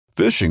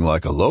Fishing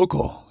like a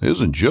local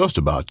isn't just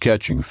about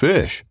catching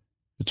fish.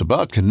 It's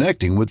about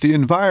connecting with the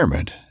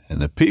environment and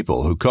the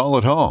people who call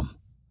it home.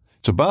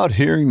 It's about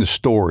hearing the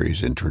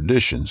stories and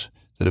traditions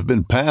that have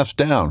been passed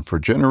down for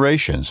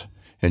generations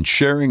and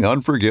sharing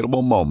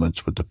unforgettable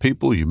moments with the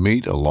people you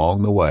meet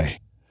along the way.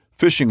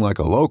 Fishing like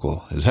a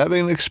local is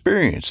having an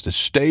experience that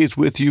stays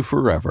with you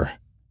forever.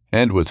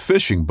 And with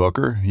Fishing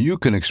Booker, you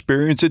can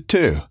experience it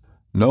too,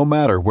 no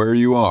matter where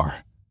you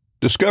are.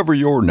 Discover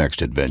your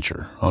next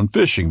adventure on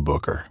Fishing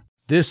Booker.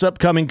 This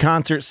upcoming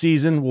concert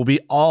season will be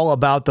all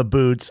about the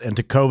boots, and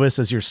Tecovas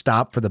is your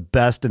stop for the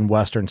best in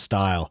Western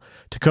style.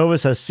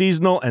 Tecovas has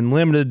seasonal and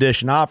limited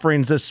edition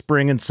offerings this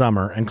spring and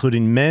summer,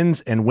 including men's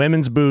and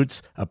women's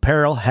boots,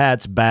 apparel,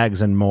 hats,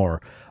 bags, and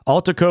more.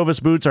 All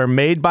Tecovas boots are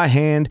made by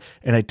hand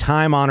in a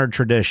time-honored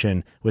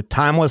tradition with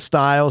timeless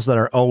styles that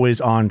are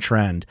always on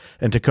trend.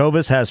 And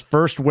Tecovas has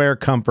first wear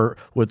comfort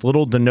with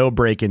little to no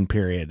break-in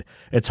period.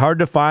 It's hard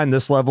to find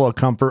this level of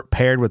comfort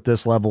paired with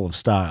this level of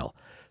style.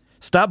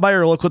 Stop by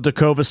your local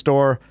Tecovas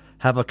store,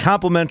 have a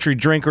complimentary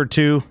drink or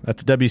two,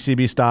 that's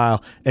WCB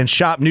style, and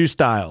shop new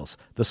styles.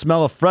 The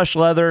smell of fresh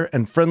leather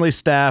and friendly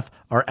staff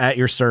are at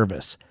your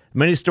service.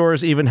 Many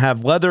stores even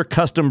have leather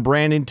custom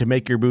branding to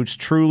make your boots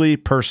truly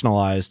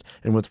personalized.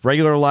 And with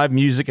regular live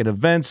music and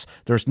events,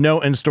 there's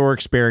no in-store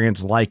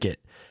experience like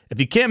it.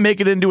 If you can't make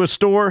it into a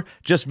store,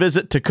 just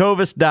visit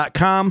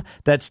tecovas.com.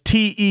 That's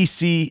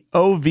TECOVAS.com.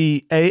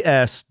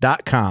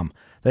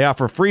 They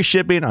offer free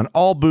shipping on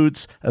all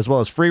boots, as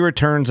well as free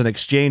returns and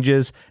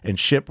exchanges, and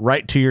ship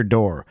right to your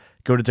door.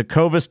 Go to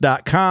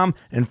tecovas.com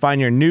and find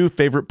your new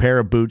favorite pair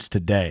of boots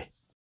today.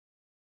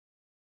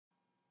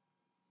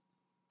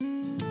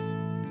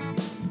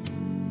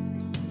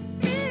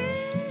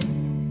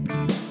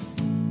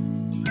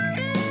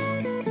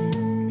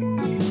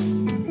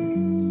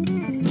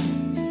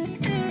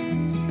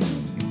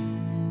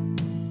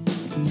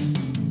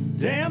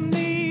 Damn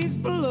these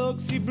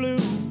Biloxi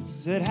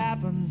blues, it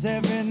happens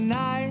every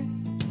night.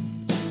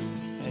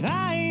 And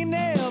I ain't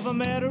never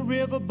met a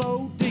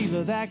riverboat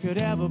dealer that could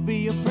ever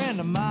be a friend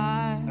of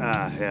mine.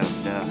 I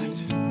have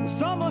not. The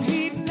summer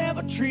heat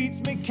never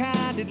treats me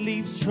kind, it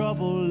leaves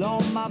trouble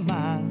on my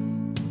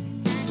mind.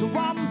 So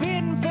I'm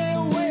bidding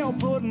farewell,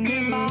 putting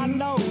in my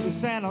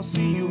notice, and I'll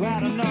see you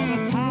at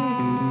another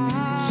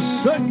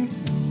time.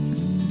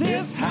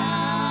 This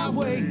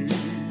highway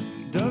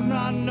does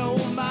not know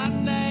my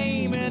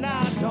name, and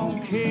I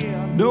don't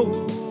care.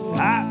 No,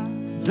 I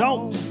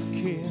don't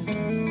care.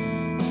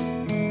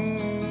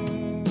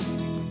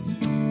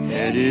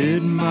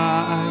 Headed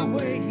my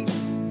way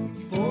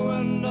for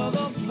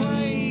another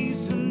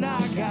place, and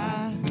I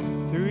got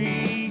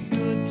 3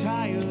 good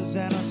tires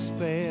and a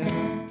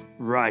spare.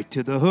 right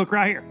to the hook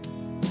right here.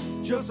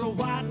 Just a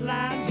white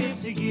line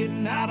gypsy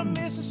getting out of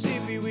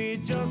Mississippi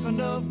with just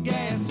enough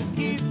gas to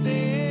get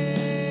there.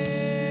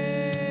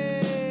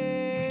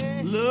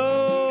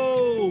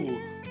 Low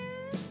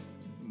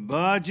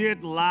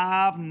budget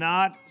live,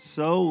 not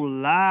so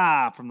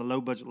live from the Low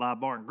Budget Live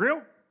Bar and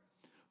Grill.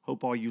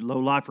 Hope all you low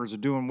lifers are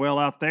doing well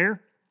out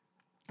there.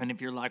 And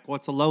if you're like,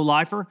 what's a low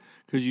lifer?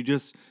 Because you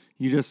just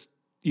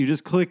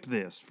clicked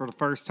this for the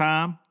first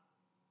time.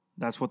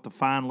 That's what the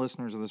fine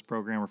listeners of this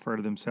program refer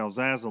to themselves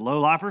as, the low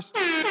lifers.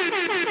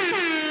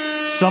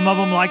 Some of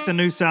them like the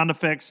new sound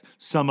effects,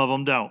 some of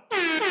them don't. But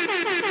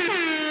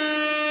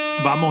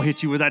I'm going to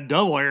hit you with that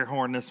double air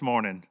horn this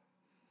morning.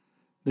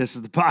 This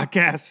is the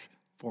podcast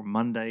for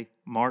Monday,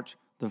 March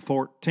the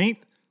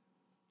 14th.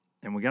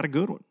 And we got a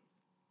good one.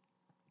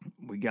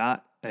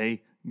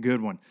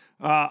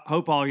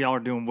 Hope all y'all are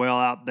doing well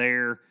out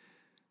there.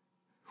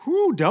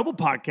 Double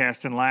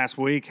podcasting last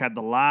week. Had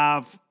the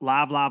live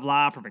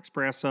from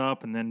Express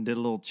Up, and then did a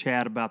little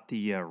chat about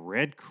the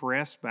Red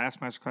Crest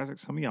Bassmaster Classic.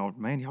 Some of y'all,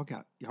 man, y'all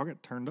got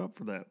turned up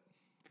for that,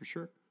 for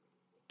sure.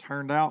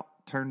 Turned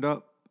up.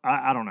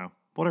 I don't know.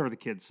 Whatever the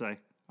kids say.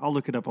 I'll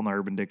look it up on the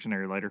Urban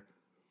Dictionary later.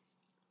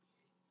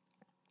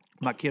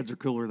 My kids are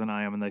cooler than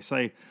I am, and they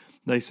say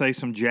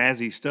some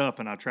jazzy stuff,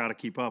 and I try to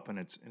keep up, and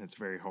it's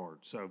very hard.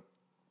 So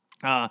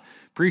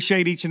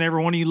appreciate each and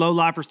every one of you low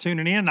lifers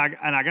tuning in,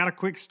 and I got a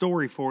quick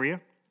story for you.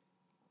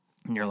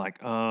 And you're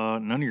like,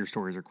 none of your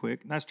stories are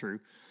quick. That's true.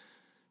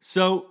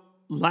 So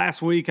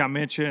last week I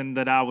mentioned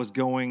that I was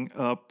going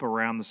up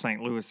around the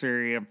St. Louis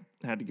area.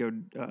 I had to go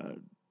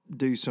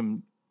do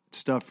some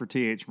stuff for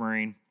TH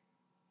Marine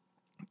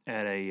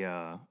at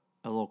a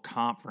little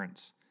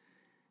conference,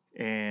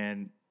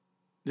 and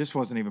this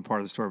wasn't even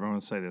part of the story, but I'm going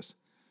to say this.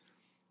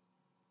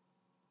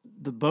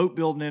 The boat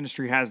building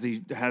industry have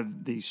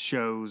these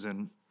shows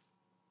and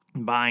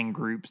buying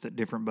groups that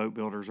different boat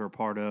builders are a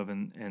part of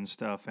and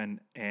stuff. And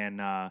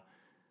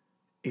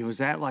it was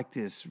at like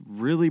this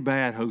really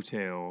bad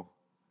hotel.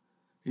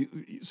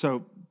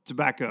 So to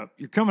back up,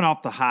 you're coming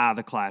off the high of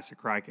the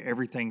classic, right?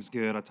 Everything's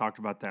good. I talked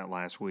about that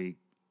last week.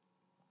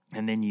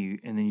 And then you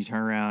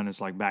turn around and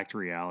it's like back to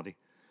reality.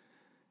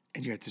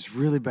 And you got this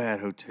really bad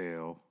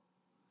hotel.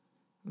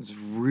 This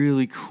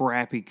really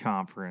crappy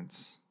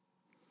conference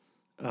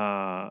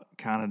kind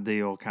of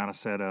deal, kind of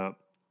set up.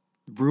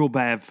 Real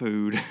bad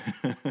food.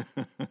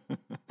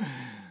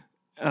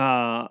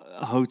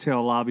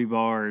 hotel lobby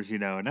bars,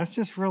 and that's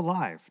just real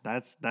life.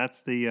 That's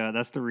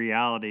the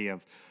reality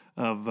of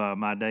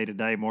my day to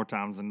day more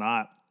times than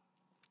not.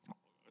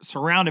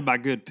 Surrounded by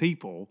good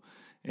people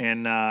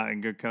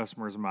and good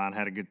customers of mine,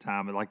 had a good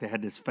time. But like they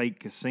had this fake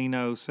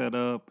casino set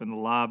up in the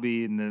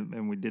lobby,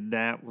 and we did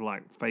that with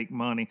like fake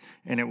money,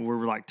 and we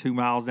were like 2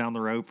 miles down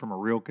the road from a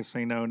real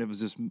casino, and it was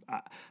just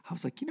I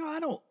was like, I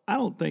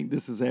don't think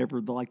this is ever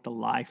like the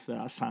life that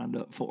I signed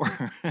up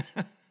for.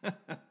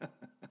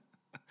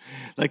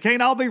 They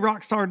can't all be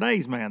rock star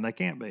days, man. They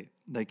can't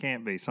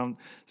be.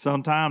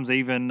 Sometimes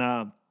even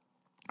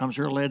I'm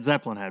sure Led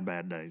Zeppelin had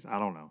bad days. I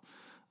don't know.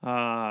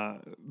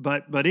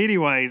 But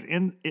anyways,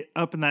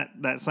 up in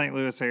that St.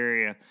 Louis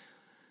area,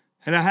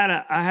 and I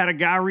had a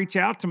guy reach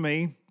out to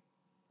me.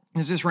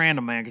 It's just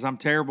random, man, because I'm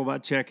terrible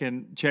about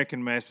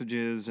checking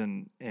messages,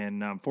 and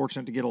I'm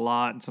fortunate to get a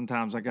lot, and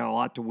sometimes I got a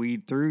lot to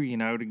weed through,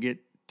 to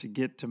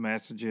get to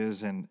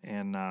messages, and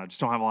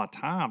just don't have a lot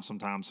of time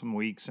sometimes, some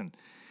weeks, and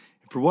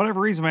for whatever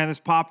reason, man, this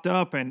popped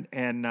up, and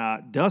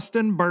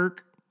Dustin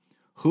Burke,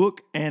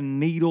 Hook and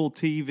Needle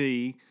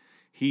TV.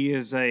 He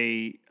is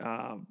a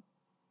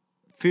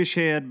fish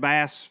head,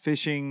 bass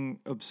fishing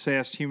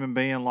obsessed human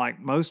being like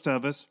most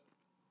of us,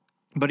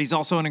 but he's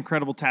also an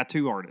incredible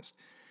tattoo artist.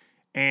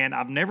 And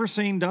I've never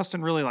seen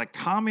Dustin really like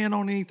comment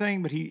on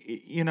anything, but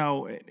he,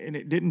 and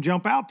it didn't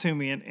jump out to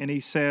me. And he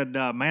said,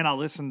 man, I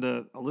listened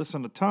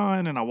a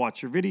ton, and I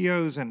watch your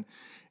videos,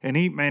 and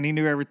he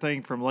knew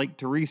everything from Lake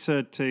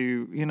Teresa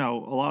to, a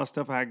lot of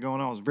stuff I had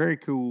going on. It was very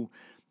cool.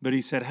 But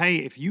he said, hey,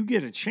 if you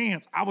get a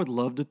chance, I would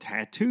love to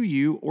tattoo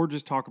you or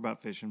just talk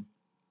about fishing.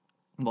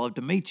 Love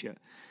to meet you.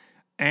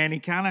 And he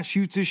kind of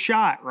shoots his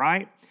shot,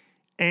 right?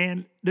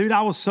 And, dude,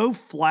 I was so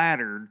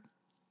flattered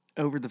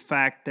over the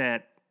fact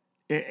that,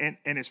 and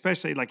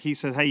especially, like, he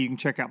says, hey, you can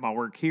check out my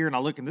work here. And I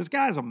look, and this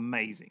guy's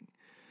amazing.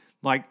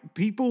 Like,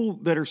 people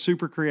that are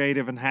super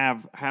creative and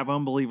have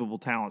unbelievable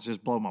talents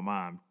just blow my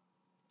mind.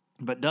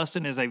 But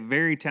Dustin is a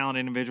very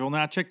talented individual. And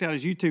then I checked out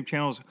his YouTube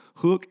channels,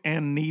 Hook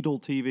and Needle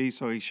TV,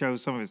 so he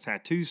shows some of his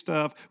tattoo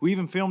stuff. We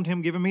even filmed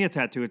him giving me a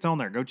tattoo. It's on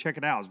there. Go check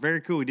it out. It's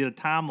very cool. He did a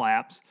time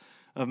lapse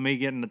of me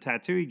getting the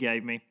tattoo he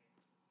gave me.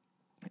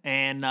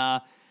 And I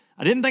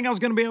didn't think I was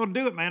going to be able to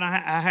do it, man.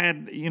 I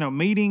had,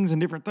 meetings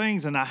and different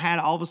things, and I had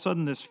all of a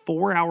sudden this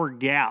 4-hour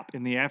gap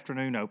in the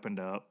afternoon opened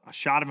up. I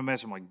shot him a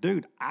message. I'm like,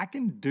 dude, I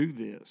can do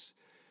this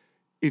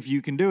if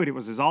you can do it. It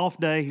was his off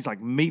day. He's like,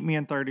 meet me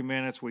in 30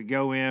 minutes. We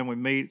go in, we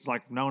meet. It's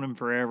like, I've known him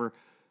forever.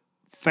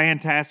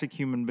 Fantastic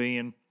human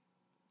being.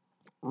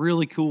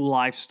 Really cool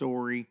life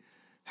story,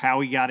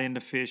 how he got into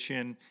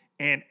fishing.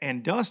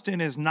 And Dustin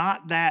is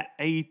not that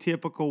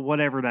atypical,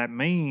 whatever that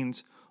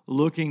means,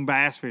 looking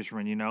bass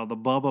fisherman, the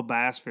Bubba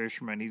bass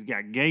fisherman. He's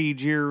got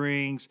gauge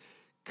earrings,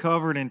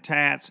 covered in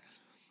tats,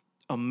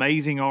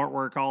 amazing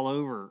artwork all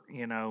over,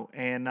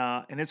 and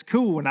it's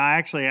cool. And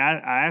I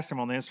asked him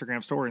on the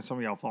Instagram story, and some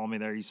of y'all follow me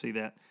there, you see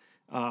that.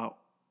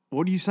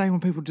 What do you say when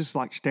people just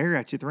like stare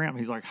at you at the ramp?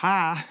 He's like,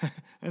 hi.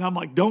 And I'm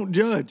like, don't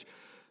judge.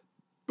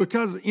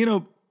 Because,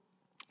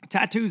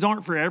 tattoos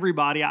aren't for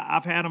everybody.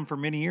 I've had them for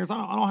many years. I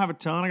don't have a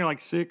ton. I got like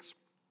 6.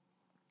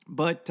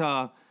 But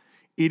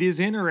it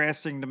is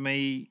interesting to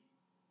me.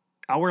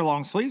 I wear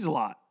long sleeves a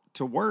lot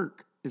to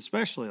work,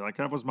 especially. Like,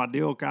 that was my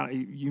deal.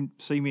 You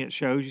see me at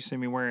shows, you see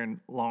me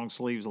wearing long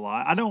sleeves a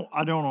lot. I don't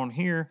on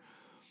here,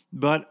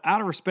 but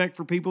out of respect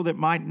for people that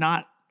might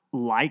not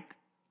like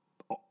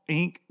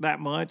ink that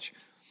much,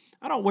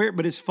 I don't wear it.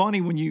 But it's funny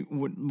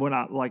when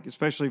I, like,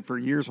 especially for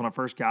years when I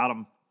first got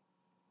them,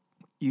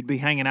 you'd be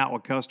hanging out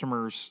with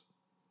customers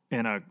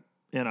in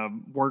a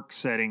work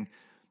setting,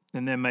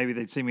 and then maybe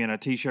they'd see me in a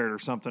T-shirt or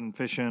something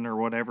fishing or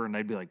whatever, and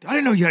they'd be like, I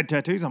didn't know you had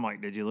tattoos. I'm like,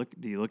 do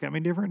you look at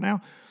me different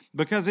now?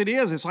 Because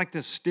it's like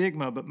this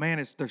stigma, but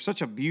man, there's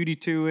such a beauty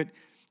to it,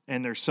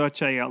 and there's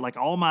such a, like,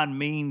 all mine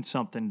mean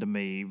something to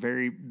me,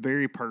 very,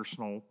 very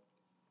personal.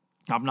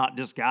 I've not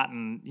just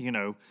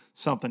gotten,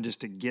 something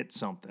just to get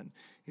something.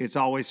 It's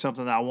always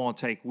something that I want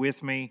to take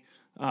with me.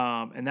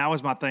 And that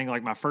was my thing.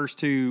 Like, my first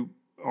 2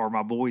 are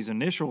my boys'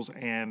 initials,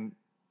 and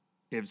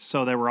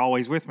so they were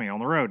always with me on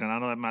the road. And I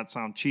know that might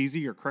sound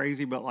cheesy or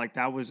crazy, but like,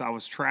 I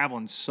was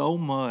traveling so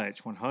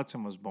much when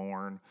Hudson was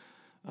born.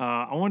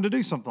 I wanted to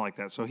do something like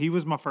that. So he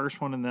was my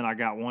first one, and then I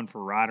got one for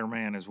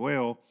Riderman as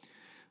well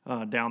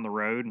down the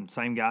road, and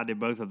same guy did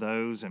both of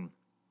those. And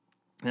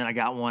then I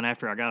got one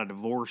after I got a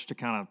divorce to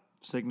kind of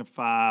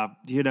signify,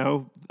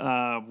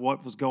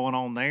 what was going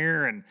on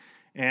there. And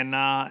then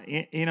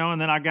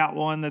I got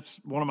one that's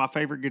one of my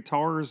favorite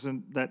guitars,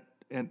 and that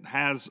it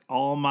has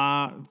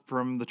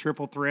from the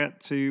Triple Threat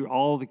to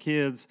all the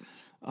kids,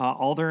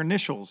 all their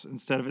initials.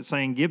 Instead of it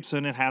saying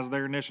Gibson, it has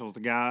their initials.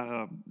 The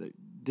guy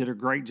did a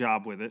great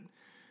job with it.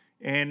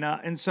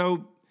 And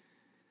so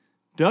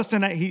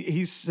Dustin,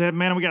 he said,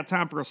 man, we got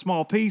time for a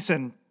small piece,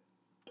 and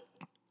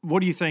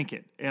what do you think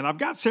it? And I've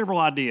got several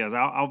ideas.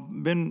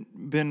 I've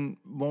been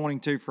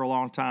wanting to for a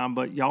long time,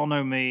 but y'all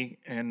know me,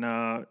 and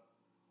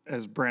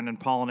as Brandon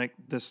Polnick,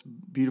 this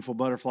beautiful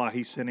butterfly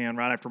he sent in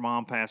right after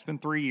Mom passed. It's been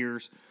 3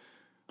 years.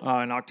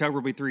 In October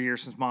will be 3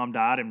 years since Mom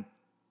died, and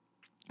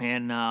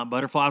And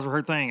butterflies were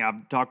her thing.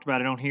 I've talked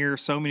about it on here.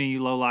 So many of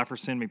you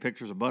low-lifers send me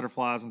pictures of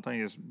butterflies and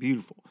things. It's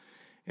beautiful.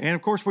 And,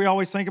 of course, we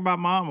always think about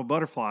Mom with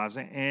butterflies.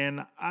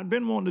 And I'd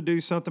been wanting to do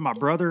something. My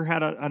brother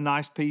had a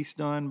nice piece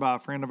done by a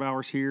friend of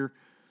ours here.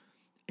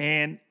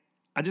 And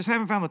I just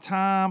haven't found the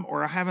time,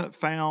 or I haven't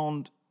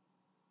found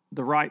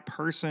the right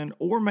person,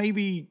 or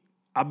maybe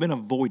I've been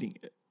avoiding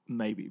it,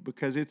 maybe,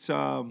 because it's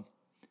I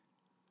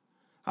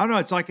don't know,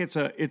 it's like it's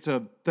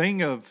a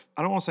thing of,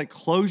 I don't want to say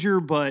closure,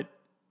 but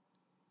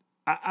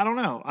I don't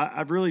know.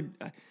 I've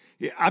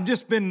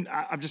just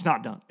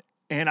not done it.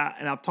 And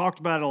I've talked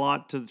about it a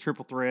lot to the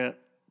Triple Threat.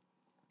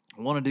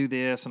 I want to do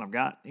this, and I've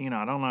got, I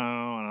don't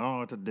know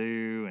what to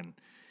do.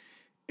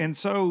 And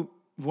so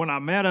when I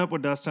met up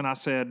with Dustin, I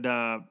said,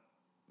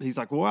 he's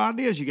like, well, what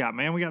ideas you got,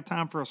 man? We got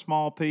time for a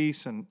small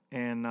piece. And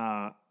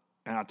I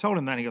told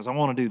him that. He goes, I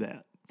want to do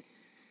that.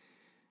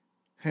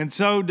 And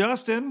so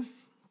Dustin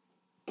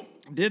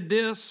did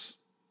this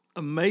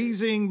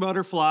amazing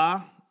butterfly.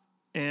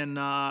 And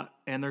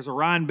there's a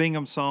Ryan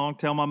Bingham song,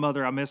 Tell My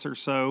Mother I Miss Her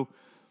So,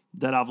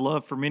 that I've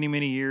loved for many,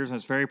 many years. And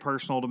it's very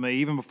personal to me.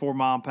 Even before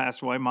Mom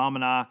passed away, Mom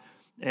and I,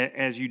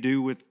 as you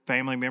do with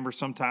family members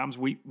sometimes,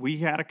 we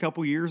had a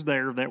couple years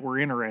there that were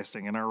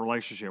interesting in our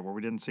relationship, where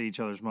we didn't see each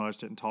other as much,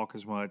 didn't talk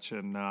as much.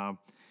 And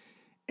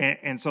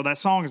so that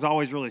song has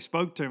always really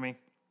spoke to me.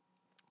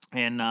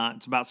 And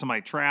it's about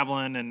somebody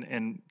traveling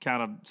and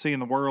kind of seeing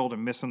the world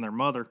and missing their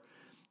mother.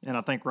 And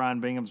I think Ryan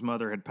Bingham's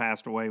mother had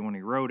passed away when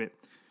he wrote it.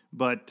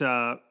 But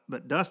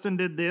Dustin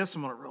did this.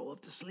 I'm going to roll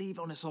up the sleeve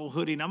on this old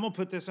hoodie, and I'm going to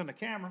put this in the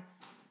camera.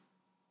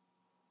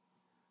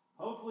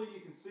 Hopefully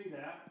you can see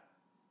that.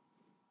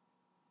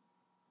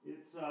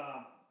 It's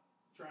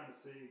trying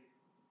to see.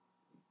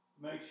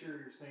 Make sure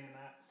you're seeing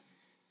that.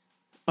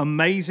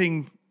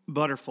 Amazing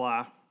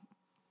butterfly.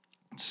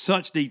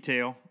 Such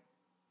detail.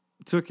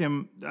 Took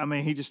him,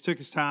 he just took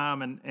his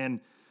time,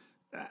 and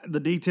the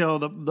detail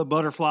of the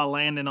butterfly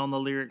landing on the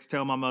lyrics,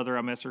 Tell My Mother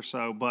I Miss Her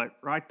So. But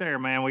right there,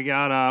 man, we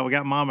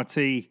got Mama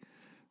T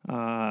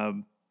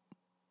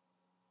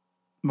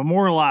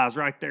memorialized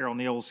right there on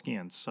the old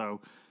skins.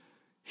 So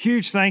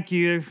huge thank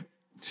you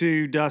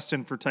to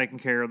Dustin for taking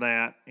care of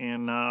that.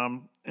 And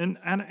man,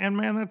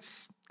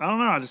 that's, I don't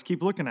know, I just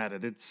keep looking at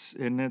it. It's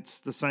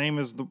the same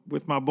as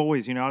with my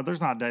boys.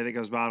 There's not a day that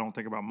goes by I don't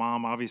think about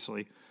Mom,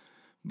 obviously,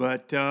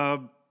 but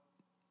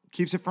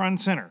keeps it front and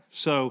center.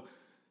 So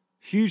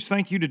huge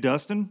thank you to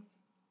Dustin.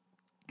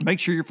 Make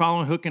sure you're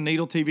following Hook and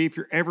Needle TV. If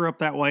you're ever up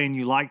that way and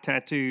you like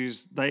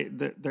tattoos,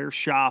 their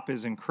shop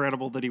is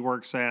incredible that he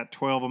works at.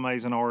 12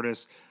 amazing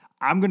artists.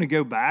 I'm going to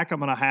go back.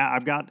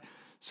 I've got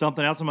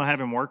something else I'm going to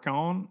have him work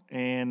on.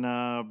 And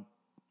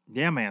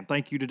yeah, man,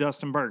 thank you to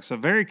Dustin Burke. So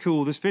very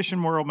cool. This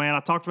fishing world, man,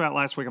 I talked about it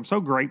last week. I'm so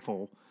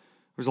grateful.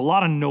 There's a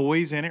lot of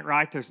noise in it,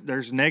 right?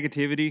 There's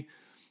negativity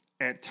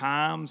at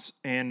times,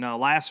 and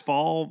last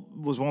fall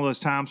was one of those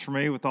times for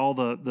me with all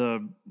the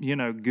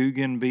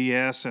Guggen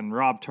BS and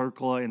Rob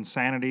Turkla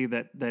insanity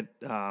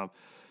that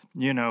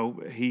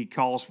he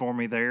calls for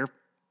me there,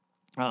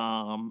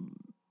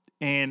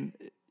 and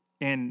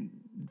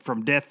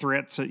from death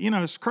threats,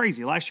 it's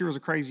crazy. Last year was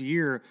a crazy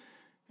year,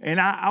 and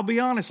I'll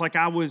be honest,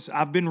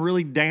 I've been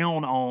really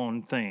down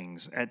on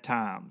things at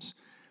times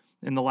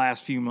in the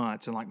last few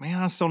months, and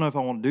man, I just don't know if I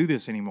want to do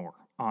this anymore,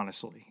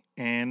 honestly,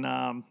 and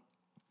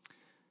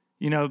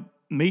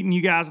meeting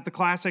you guys at the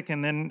Classic,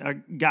 and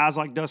then guys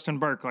like Dustin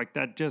Burke, like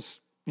that, just,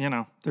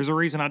 there's a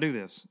reason I do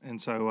this. And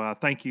so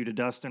thank you to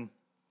Dustin.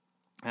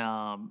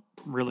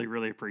 Really,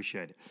 really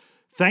appreciate it.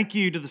 Thank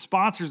you to the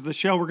sponsors of the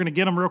show. We're going to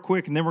get them real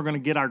quick, and then we're going to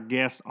get our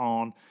guest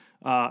on.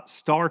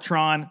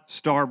 StarTron,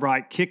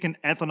 Starbright, kicking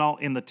ethanol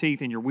in the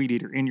teeth, in your weed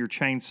eater, in your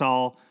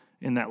chainsaw,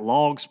 in that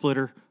log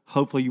splitter.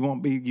 Hopefully you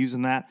won't be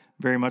using that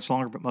very much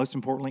longer, but most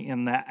importantly,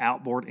 in that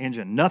outboard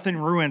engine. Nothing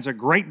ruins a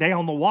great day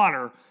on the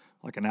water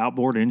like an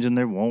outboard engine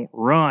that won't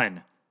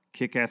run.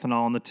 Kick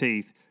ethanol in the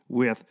teeth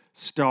with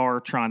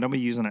StarTron. Don't be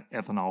using that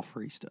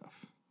ethanol-free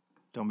stuff.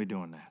 Don't be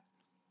doing that.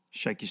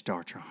 Shake your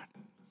StarTron.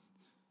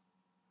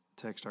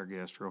 Text our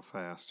guest real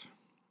fast.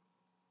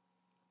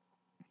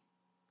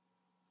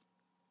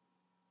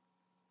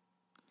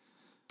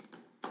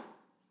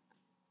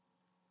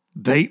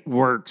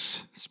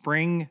 Baitworks,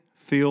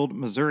 Springfield,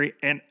 Missouri.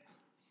 And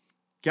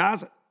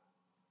guys,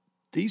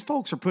 these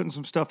folks are putting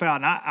some stuff out.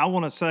 And I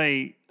want to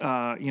say,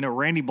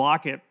 Randy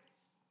Blockett,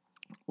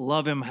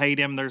 love him, hate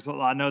him.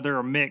 I know there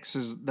are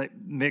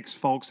mixed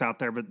folks out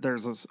there, but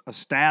there's a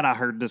stat I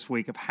heard this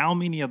week of how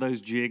many of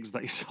those jigs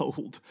they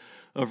sold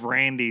of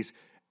Randy's,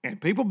 and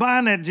people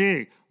buying that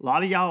jig. A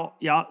lot of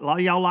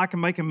y'all like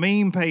making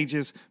meme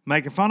pages,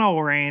 making fun of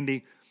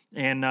Randy,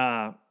 and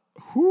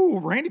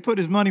Randy put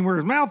his money where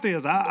his mouth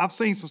is. I've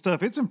seen some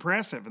stuff. It's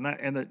impressive,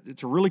 and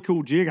it's a really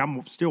cool jig.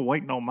 I'm still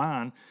waiting on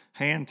mine.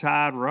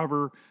 Hand-tied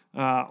rubber,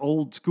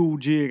 old school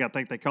jig, I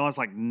think they call it. It's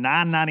like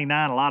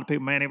 $9.99. A lot of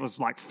people, man, it was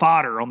like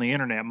fodder on the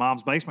internet,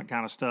 mom's basement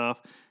kind of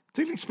stuff. It's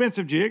an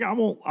expensive jig. I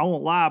won't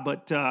lie,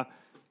 but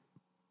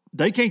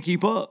they can't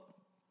keep up.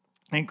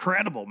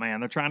 Incredible, man.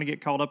 They're trying to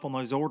get caught up on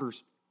those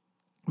orders.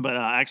 But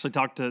I actually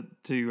talked to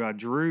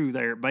Drew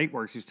there at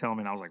Baitworks. He was telling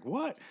me, and I was like,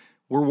 "What?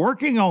 We're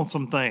working on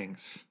some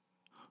things,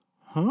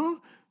 huh?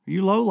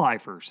 You low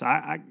lifers,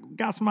 I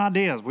got some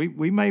ideas.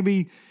 You may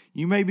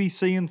be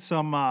seeing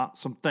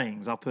some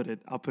things. I'll put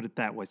it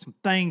that way. Some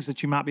things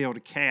that you might be able to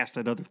cast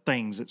at other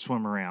things that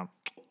swim around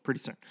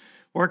pretty soon.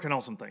 Working on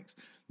some things.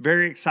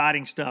 Very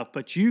exciting stuff.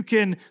 But you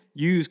can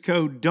use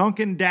code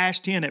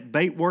Duncan-10 at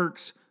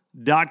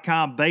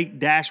baitworks.com,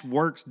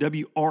 bait-works,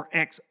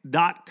 WRX.com.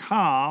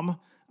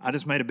 I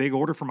just made a big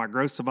order for my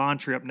Gros Savon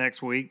trip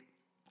next week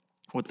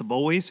with the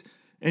boys.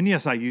 And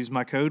yes, I use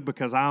my code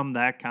because I'm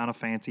that kind of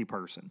fancy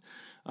person.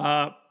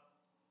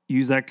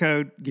 Use that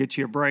code, get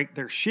you a break.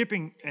 Their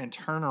shipping and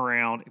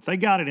turnaround, if they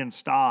got it in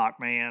stock,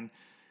 man,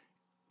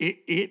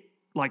 it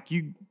like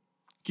you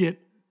get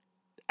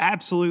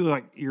absolutely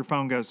like your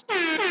phone goes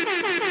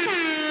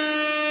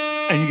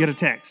and you get a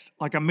text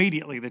like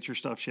immediately that your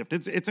stuff shipped.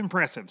 It's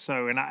impressive.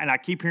 So, and I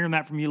keep hearing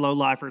that from you low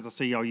lifers. I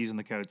see y'all using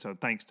the code. So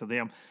thanks to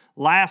them.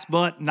 Last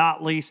but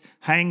not least,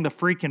 hang the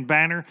freaking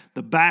banner,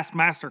 the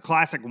Bassmaster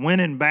Classic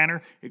winning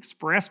banner,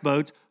 Express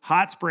Boats,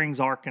 Hot Springs,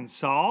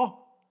 Arkansas,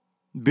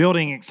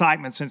 building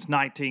excitement since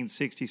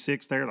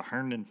 1966. They're the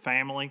Herndon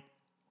family.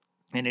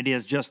 And it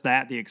is just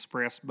that, the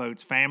Express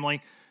Boats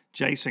family.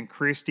 Jason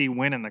Christie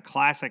winning the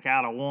Classic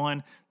out of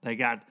one. They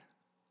got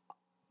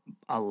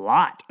a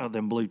lot of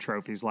them blue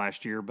trophies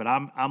last year, but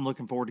I'm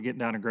looking forward to getting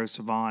down to Gros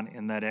Savon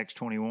in that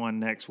X21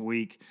 next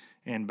week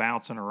and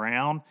bouncing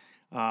around,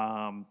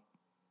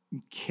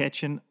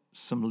 catching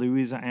some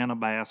Louisiana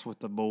bass with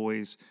the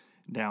boys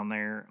down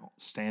there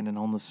standing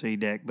on the sea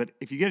deck. But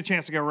if you get a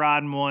chance to go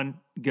riding one,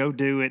 go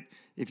do it.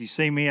 If you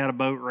see me at a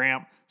boat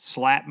ramp,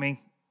 slap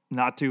me,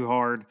 not too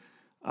hard,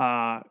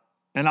 and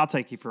I'll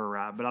take you for a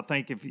ride. But I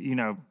think if,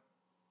 you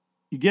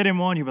get in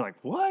one, you'll be like,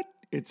 what?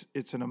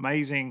 It's an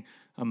amazing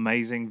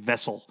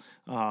vessel.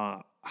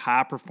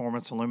 High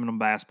performance aluminum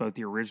bass boat,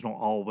 the original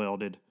all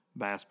welded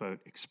bass boat.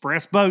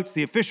 Express Boats,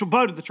 the official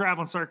boat of the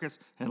Traveling Circus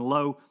and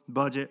Low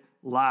Budget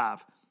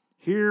Live.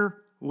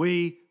 Here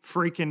we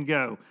freaking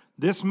go.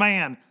 This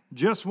man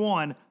just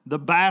won the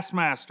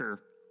Bassmaster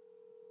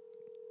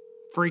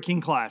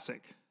freaking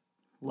Classic.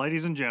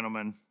 Ladies and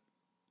gentlemen,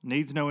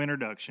 needs no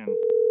introduction.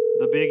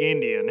 The big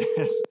Indian,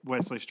 as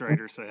Wesley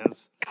Strader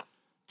says,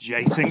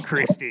 Jason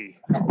Christie.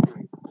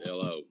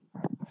 Hello.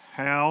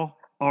 How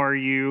are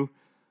you,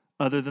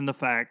 other than the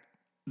fact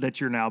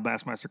that you're now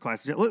Bassmaster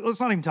Classic? Let's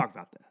not even talk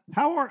about that.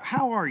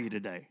 How are you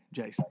today,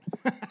 Jason?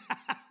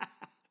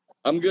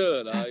 I'm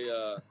good.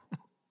 I've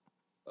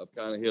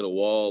kind of hit a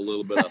wall a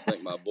little bit. I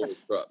think my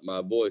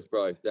voice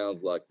probably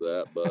sounds like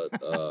that, but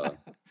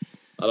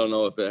I don't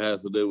know if it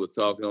has to do with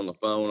talking on the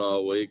phone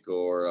all week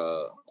or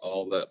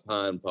all that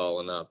pine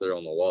falling out there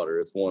on the water.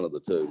 It's one of the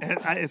two.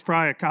 It's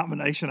probably a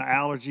combination of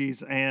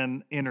allergies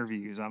and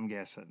interviews, I'm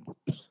guessing.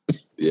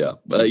 Yeah,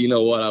 but you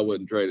know what? I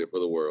wouldn't trade it for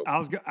the world. I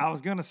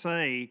was going to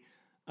say,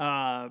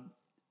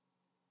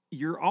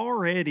 you're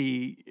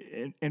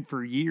already, and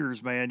for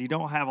years, man, you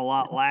don't have a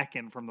lot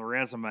lacking from the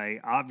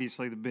resume.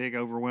 Obviously, the big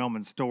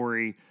overwhelming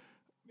story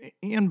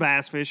in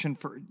bass fishing,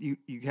 for you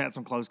had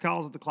some close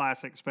calls at the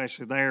Classic,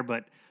 especially there,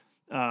 but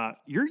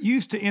you're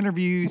used to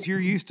interviews, you're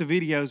used to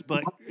videos,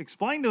 but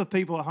explain to the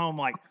people at home,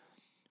 like,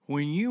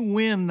 when you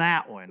win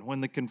that one, when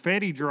the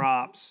confetti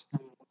drops,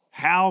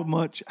 how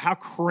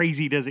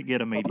crazy does it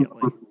get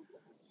immediately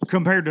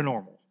compared to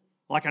normal?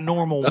 Like a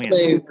normal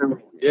win.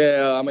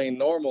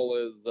 Normal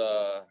is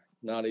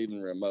not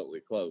even remotely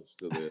close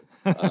to this.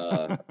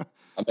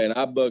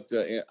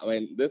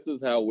 This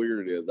is how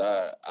weird it is.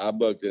 I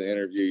booked an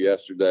interview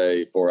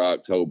yesterday for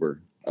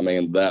October.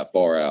 That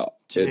far out.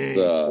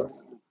 Jeez.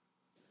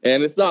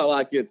 And it's not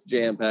like it's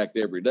jam-packed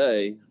every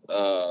day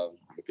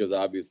because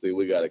obviously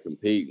we got to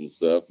compete and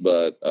stuff.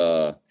 But,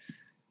 I've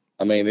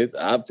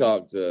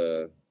talked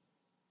to,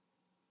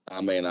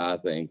 I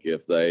think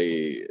if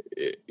they,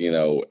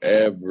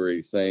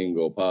 every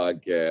single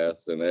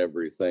podcast and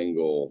every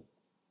single,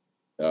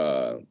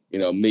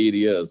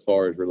 media as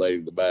far as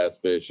related to bass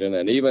fishing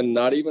and even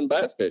not even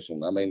bass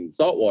fishing.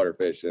 Saltwater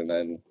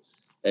fishing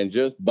and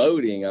just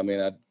boating.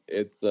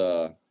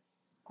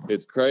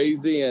 It's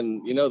crazy.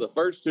 And, the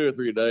first 2 or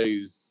 3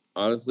 days,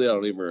 honestly, I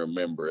don't even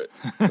remember it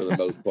for the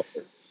most part.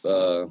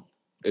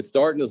 It's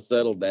starting to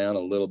settle down a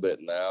little bit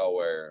now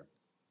where,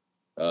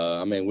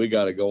 we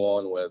got to go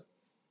on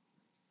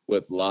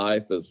with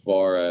life as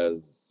far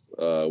as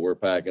we're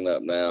packing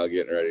up now,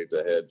 getting ready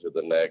to head to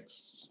the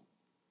next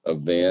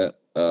event.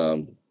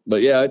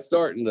 But yeah, it's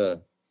starting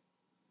to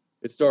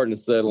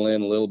settle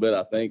in a little bit.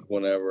 I think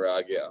whenever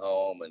I get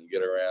home and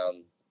get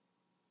around,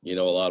 a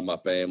lot of my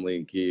family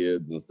and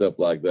kids and stuff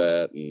like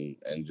that.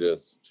 And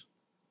just,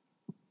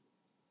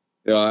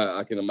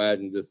 I can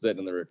imagine just sitting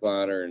in the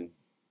recliner and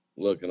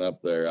looking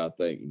up there. I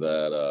think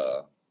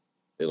that,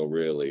 it'll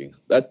really,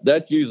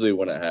 that's usually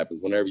when it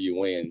happens. Whenever you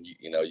win,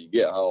 you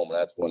get home, and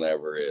that's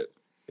whenever it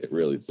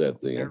really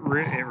sets in. It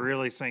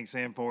really sinks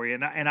in for you.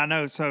 And I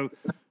know, so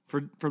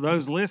for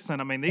those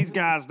listening, these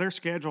guys, their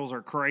schedules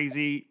are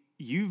crazy.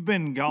 You've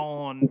been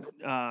gone,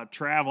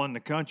 traveling the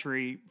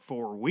country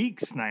for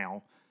weeks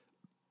now.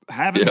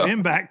 haven't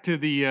been back to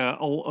the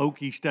old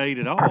Okie State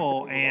at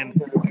all,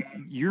 and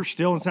you're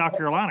still in South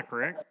Carolina,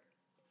 correct?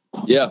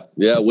 Yeah.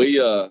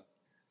 We,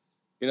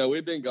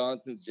 we've been gone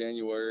since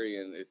January,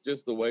 and it's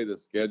just the way the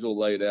schedule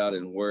laid out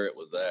and where it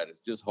was at. It's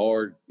just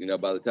hard.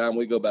 By the time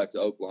we go back to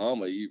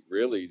Oklahoma, you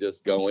really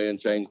just go in,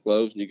 change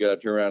clothes, and you got to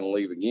turn around and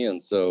leave again.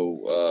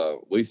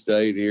 So we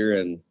stayed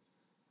here, and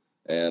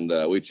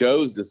we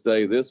chose to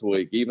stay this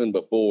week, even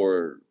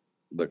before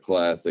the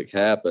Classic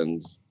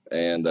happened.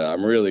 And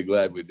I'm really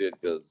glad we did,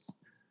 because,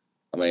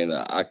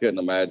 I couldn't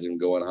imagine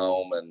going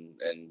home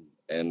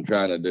and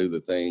trying to do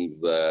the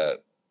things that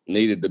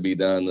needed to be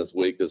done this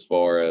week, as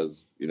far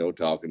as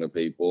talking to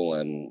people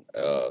and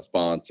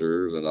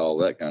sponsors and all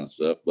that kind of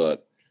stuff.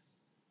 But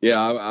yeah,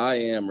 I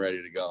am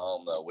ready to go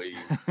home though. We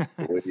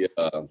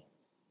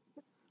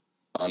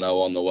I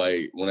know on the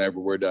way, whenever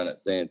we're done at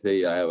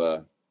Santee, I have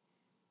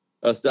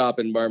a stop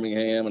in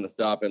Birmingham and a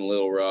stop in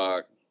Little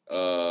Rock.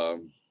 But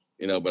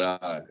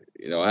I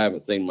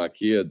haven't seen my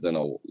kids in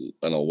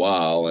a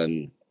while,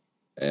 and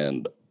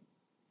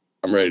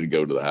I'm ready to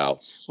go to the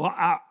house. Well,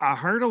 I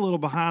heard a little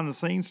behind the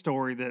scenes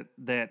story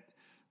that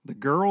the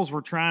girls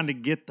were trying to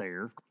get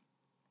there.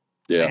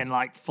 Yeah. And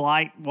like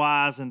flight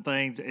wise and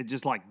things, it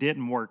just like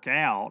didn't work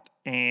out.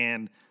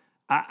 And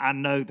I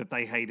know that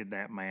they hated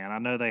that, man. I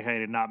know they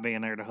hated not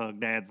being there to hug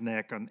Dad's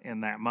neck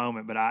in that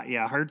moment. But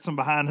I heard some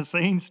behind the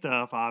scenes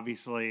stuff,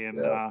 obviously. And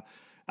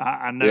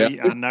I know you're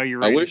ready to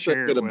share it. I wish they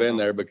could have been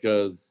there,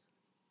 because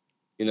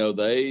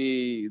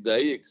they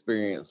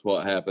experienced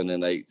what happened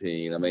in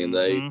 2018.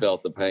 They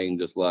felt the pain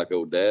just like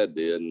old Dad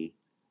did. And,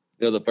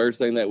 the first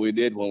thing that we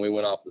did when we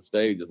went off the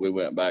stage is we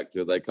went back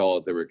to, they call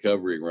it the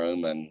recovery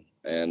room, and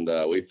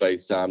we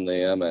FaceTimed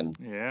them, and,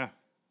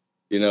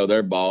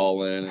 they're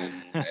bawling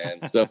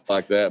and stuff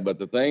like that. But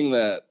the thing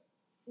that,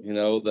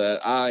 that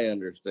I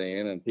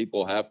understand and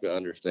people have to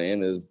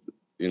understand is,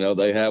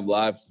 they have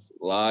lives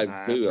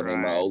too. Right.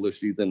 My oldest,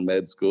 she's in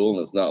med school,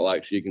 and it's not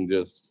like she can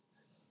just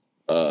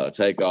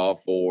take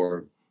off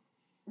for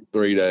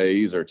 3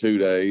 days or 2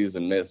 days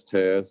and miss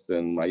tests.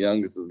 And my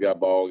youngest has got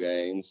ball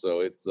games.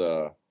 So it's,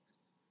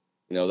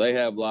 they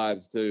have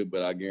lives too,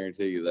 but I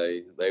guarantee you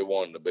they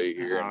wanted to be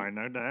here. All right,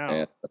 no doubt.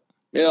 And,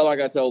 like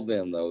I told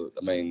them though,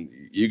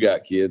 you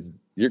got kids,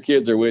 your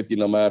kids are with you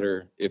no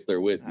matter if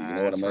they're with you. You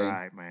know what I mean? That's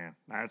right, man.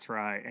 That's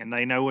right. And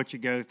they know what you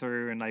go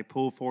through, and they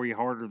pull for you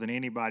harder than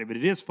anybody. But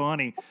it is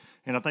funny.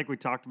 And I think we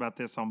talked about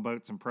this on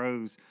Boats and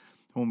Pros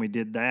when we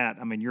did that.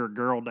 You're a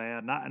girl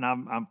dad, and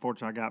I'm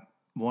fortunate. I got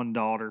one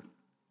daughter,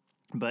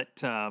 but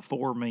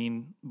 4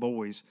 mean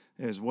boys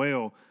as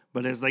well.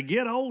 But as they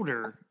get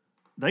older,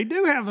 they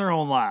do have their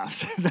own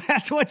lives.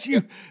 That's what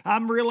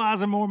I'm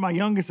realizing more. My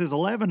youngest is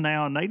 11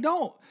 now, and they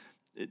don't.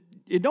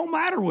 It don't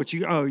matter what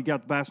you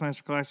got the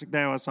Bassmaster Classic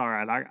now. It's all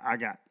right. I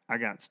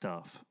got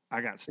stuff.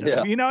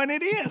 Yeah. And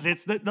it is.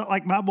 It's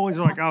like my boys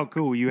are like, oh,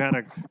 cool. You had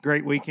a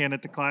great weekend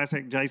at the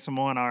Classic. Jason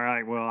won. All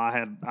right. Well, I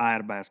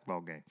had a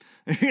basketball game.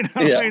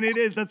 It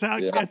is. That's how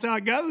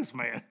it goes,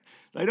 man.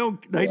 They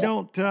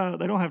don't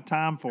have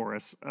time for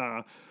us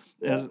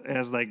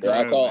as they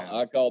grow.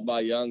 I called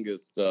my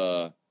youngest.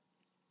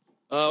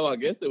 I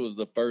guess it was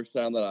the first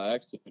time that I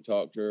actually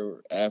talked to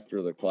her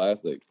after the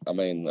Classic.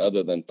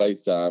 Other than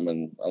FaceTime,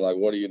 and I'm like,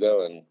 "What are you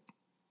doing?"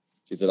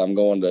 She said, "I'm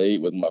going to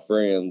eat with my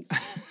friends."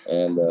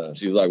 And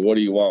she's like, "What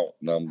do you want?"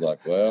 And I'm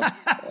like, "Well,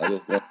 I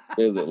just want to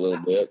visit a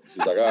little bit." She's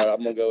like, "All right,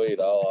 I'm going to go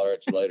eat. I'll holler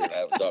at you later." And I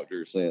haven't talked to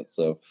her since.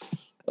 So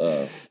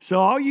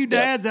all you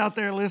dads out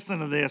there listening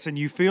to this, and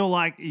you feel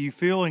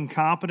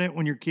incompetent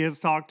when your kids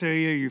talk to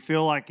you, you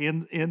feel like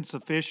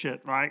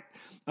insufficient, right?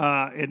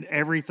 And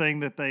everything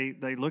that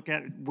they look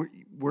at,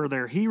 we're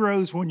their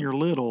heroes when you're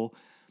little.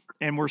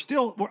 And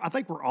I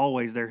think we're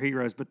always their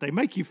heroes, but they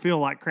make you feel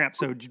like crap.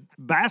 So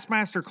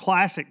Bassmaster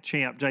Classic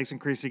champ Jason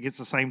Christie gets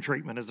the same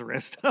treatment as the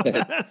rest of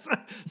us.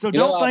 So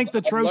don't think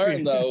the trophy. I've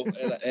learned, though,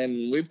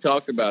 and we've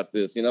talked about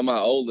this. My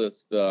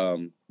oldest,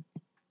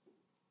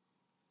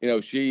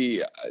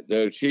 she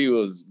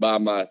was by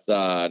my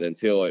side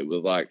until it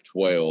was like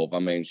 12.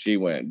 She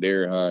went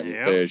deer hunting,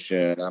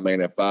 fishing.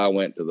 If I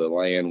went to the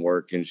land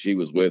working, she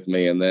was with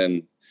me. And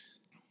then,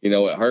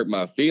 it hurt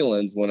my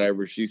feelings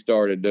whenever she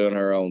started doing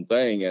her own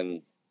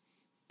thing.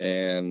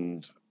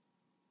 And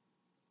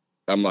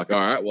I'm like, all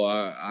right, well,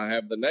 I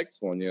have the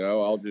next one,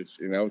 I'll just,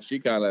 she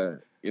kind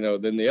of,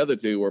 then the other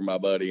two were my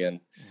buddy.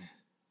 And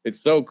it's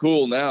so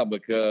cool now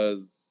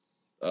because,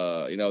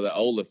 the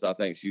oldest, I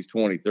think she's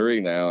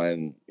 23 now.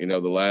 And, the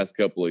last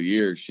couple of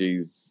years,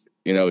 she's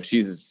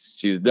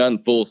done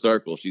full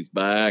circle. She's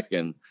back,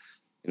 and,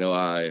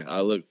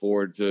 I look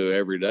forward to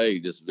every day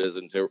just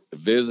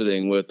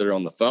visiting with her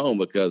on the phone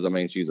because,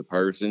 she's a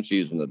person,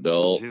 she's an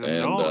adult. She's an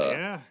adult,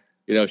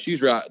 yeah.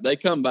 She's right. They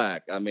come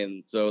back.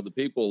 So the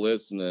people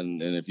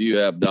listening, and if you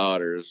have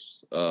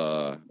daughters,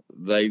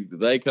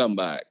 they come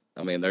back.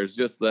 There's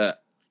just that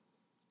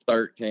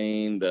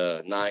 13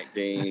 to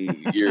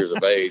 19 years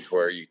of age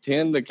where you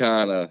tend to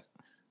kind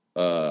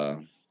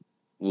of,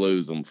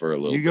 lose them for a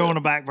little You go bit. on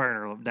the back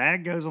burner.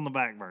 Dad goes on the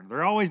back burner.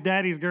 They're always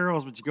daddy's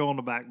girls, but you go on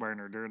the back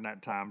burner during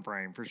that time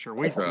frame for sure.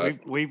 That's right.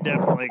 We've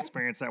definitely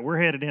experienced that. We're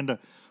headed into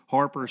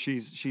Harper.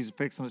 She's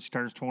fixing it. She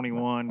turns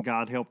 21.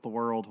 God help the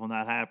world when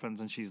that happens,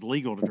 and she's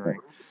legal to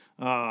drink.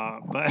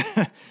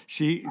 But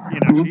she's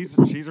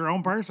her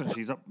own person.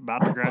 She's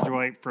about to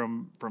graduate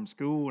from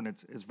school, and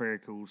it's very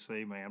cool to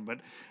see, man. But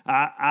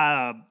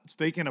I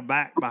speaking of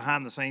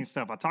behind the scenes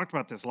stuff, I talked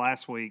about this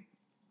last week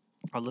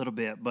a little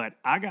bit, but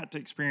I got to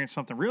experience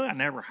something really I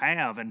never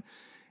have.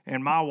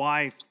 And my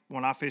wife,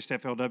 when I fished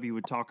FLW,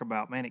 would talk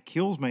about, man, it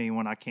kills me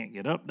when I can't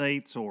get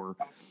updates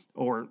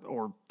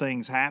or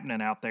things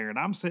happening out there. And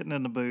I'm sitting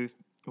in the booth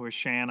with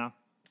Shanna,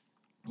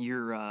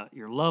 your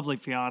lovely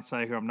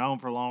fiance who I've known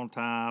for a long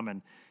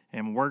time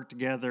and worked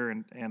together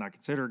and I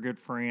consider a good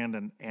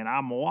friend. And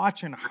I'm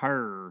watching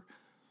her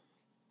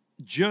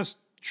just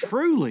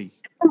truly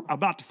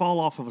about to fall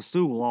off of a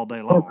stool all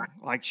day long.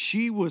 Like,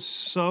 she was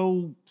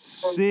so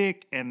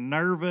sick and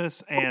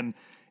nervous. And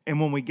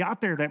when we got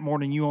there that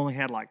morning, you only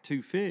had like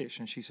 2 fish.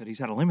 And she said, he's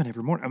had a limit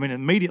every morning. I mean,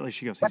 immediately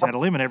she goes, he's had a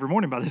limit every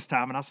morning by this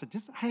time. And I said,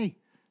 just, hey,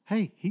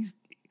 he's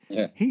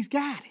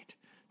got it.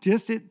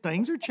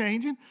 Things are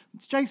changing.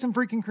 It's Jason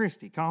freaking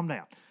Christie. Calm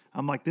down.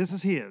 I'm like, this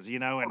is his,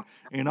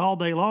 and all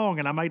day long.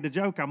 And I made the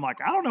joke. I'm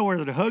like, I don't know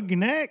whether to hug your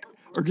neck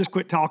or just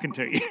quit talking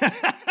to you.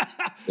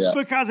 Yeah.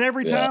 Because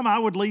every time I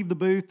would leave the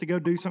booth to go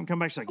do something, come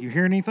back, she's like, you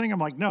hear anything? I'm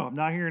like, no, I'm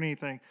not hearing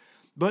anything.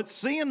 But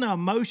seeing the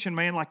emotion,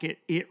 man, like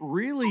it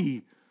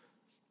really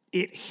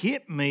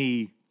hit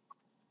me.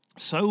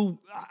 So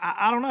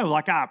I don't know,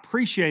 like I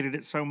appreciated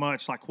it so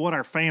much, like what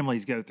our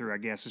families go through, I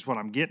guess is what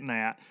I'm getting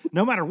at.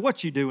 No matter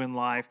what you do in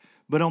life,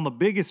 but on the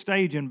biggest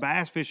stage in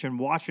bass fishing,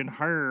 watching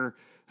her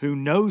who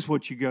knows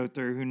what you go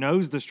through, who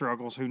knows the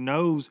struggles, who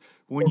knows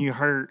when you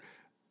hurt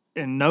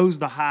and knows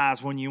the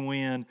highs when you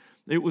win.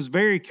 It was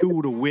very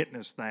cool to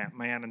witness that,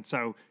 man. And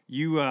so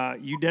you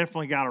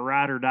definitely got a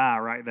ride or die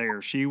right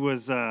there. She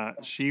was 3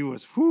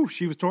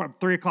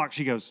 o'clock.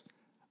 She goes,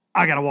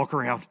 I got to walk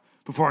around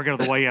before I go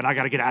to the weigh-in. I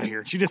got to get out of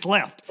here. She just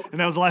left. And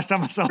that was the last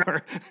time I saw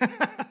her.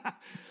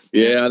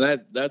 Yeah.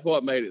 That's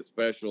what made it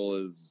special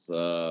is,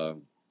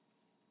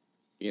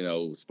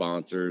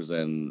 sponsors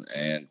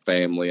and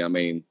family. I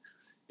mean,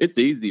 it's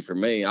easy for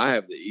me. I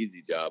have the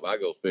easy job. I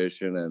go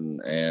fishing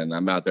and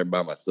I'm out there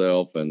by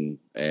myself and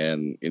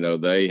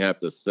they have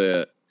to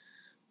sit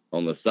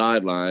on the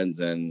sidelines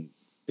and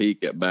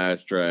peek at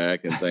Bass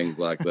Track and things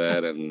like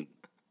that. And,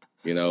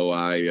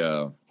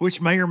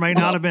 which may or may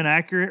not have been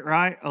accurate,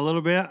 right? A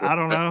little bit. I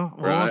don't know.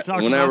 Right.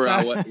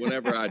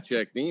 Whenever I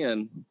checked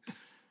in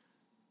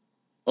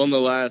on the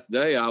last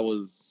day, I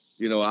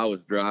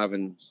was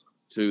driving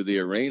to the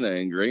arena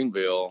in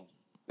Greenville.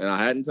 And I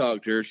hadn't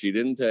talked to her. She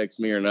didn't text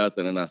me or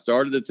nothing. And I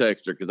started to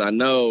text her because I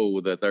know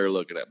that they're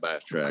looking at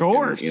Bass Track. Of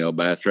course. And,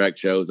 Bass Track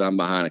shows I'm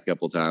behind a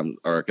couple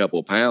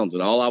of pounds.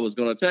 And all I was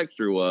going to text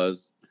her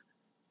was,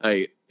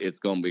 hey, it's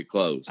going to be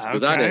close.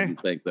 Because I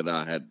didn't think that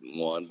I had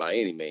won by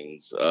any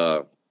means.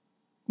 But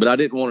I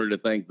didn't want her to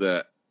think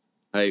that,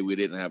 hey, we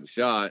didn't have a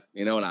shot.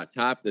 And I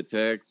typed the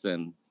text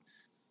and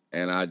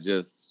I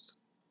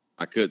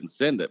couldn't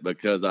send it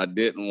because I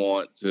didn't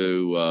want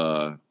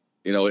to,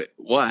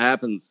 what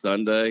happened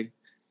Sunday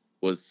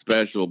was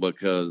special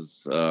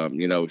because,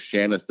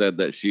 Shanna said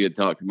that she had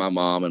talked to my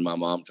mom and my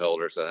mom told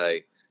her, said,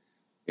 hey,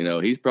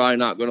 he's probably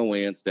not going to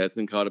win.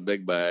 Stetson caught a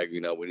big bag. We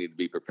need to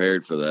be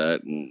prepared for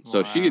that. And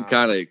so she had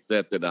kind of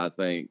accepted, I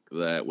think,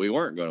 that we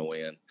weren't going to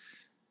win.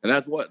 And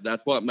that's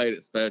what made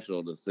it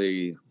special to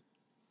see,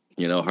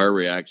 her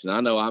reaction.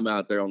 I know I'm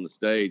out there on the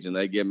stage and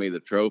they give me the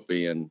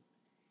trophy and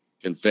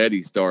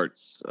confetti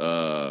starts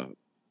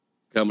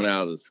coming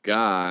out of the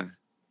sky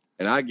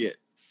and I get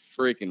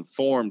freaking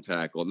form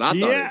tackled. And I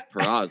thought it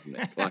was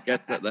Porosnik. Like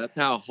that's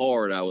how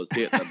hard I was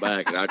hitting the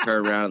back. And I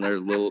turned around and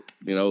there's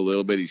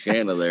little bitty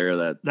Shanna there.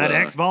 That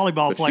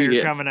ex-volleyball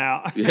player coming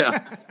out.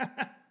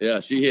 Yeah.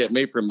 She hit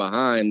me from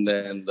behind.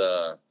 And,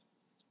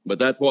 but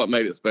that's what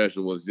made it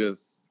special was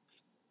just,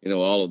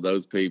 all of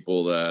those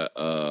people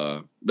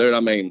that,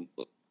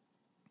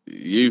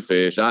 you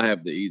fish, I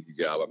have the easy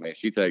job. I mean,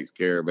 she takes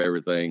care of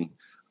everything.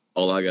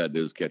 All I got to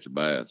do is catch a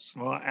bass.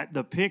 Well, at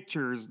the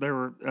pictures, there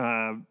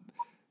were,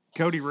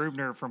 Cody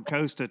Rubner from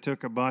Costa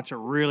took a bunch of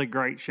really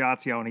great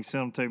shots, y'all, and he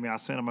sent them to me. I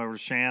sent them over to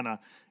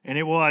Shanna, and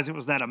it was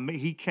that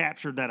he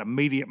captured that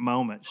immediate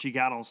moment she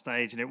got on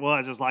stage, and it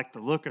was like the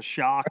look of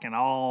shock and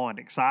awe and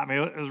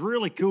excitement. It was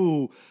really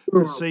cool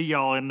to see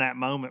y'all in that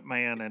moment,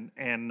 man,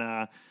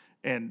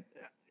 and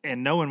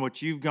knowing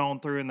what you've gone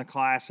through in the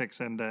classics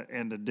and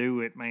to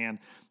do it, man.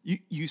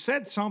 You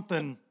said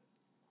something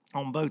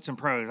on Boats and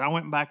Pros. I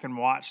went back and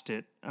watched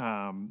it.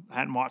 I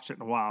hadn't watched it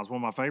in a while. It's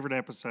one of my favorite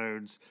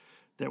episodes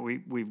that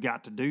we've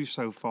got to do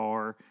so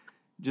far,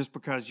 just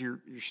because your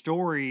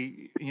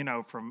story,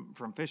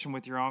 from fishing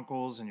with your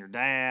uncles and your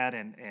dad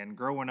and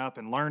growing up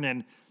and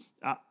learning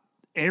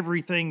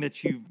everything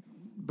that you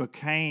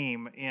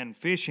became in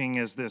fishing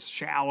as this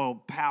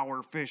shallow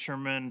power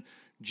fisherman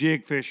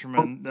jig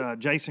fisherman.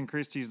 Jason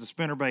Christie's the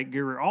spinnerbait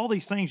guru. All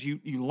these things you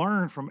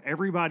learn from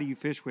everybody you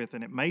fish with,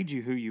 and it made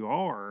you who you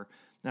are.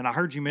 And I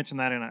heard you mention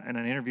that in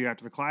an interview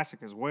after the Classic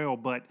as well.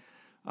 But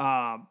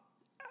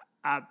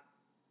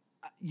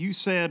you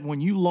said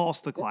when you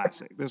lost the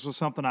Classic, this was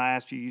something I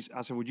asked you.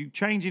 I said, would you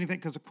change anything?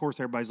 Because, of course,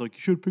 everybody's like, you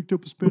should have picked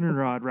up a spinning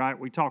rod, right?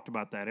 We talked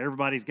about that.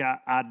 Everybody's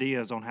got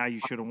ideas on how you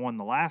should have won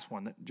the last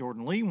one that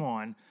Jordan Lee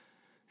won.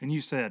 And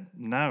you said,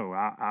 no,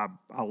 I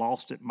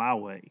lost it my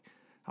way.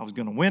 I was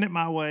going to win it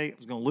my way. I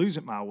was going to lose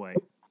it my way.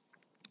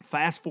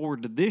 Fast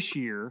forward to this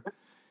year,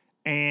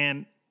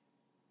 and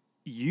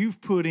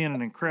you've put in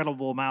an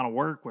incredible amount of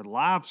work with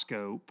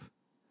LiveScope,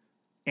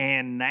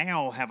 and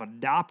now have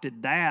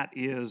adopted that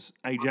is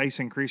a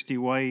Jason Christie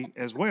way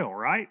as well,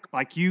 right?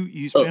 Like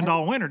you spend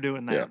all winter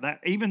doing that. Yeah. That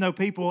even though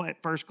people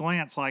at first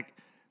glance, like,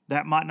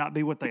 that might not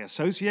be what they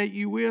associate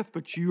you with,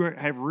 but you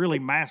have really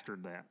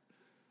mastered that.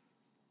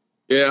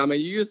 Yeah, I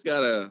mean, you just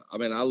gotta. I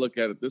mean, I look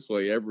at it this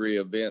way: every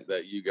event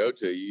that you go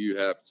to, you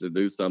have to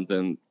do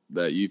something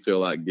that you feel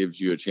like gives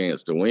you a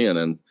chance to win.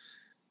 And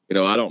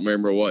I don't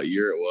remember what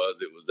year it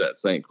was. It was at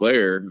St.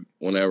 Clair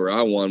whenever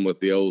I won with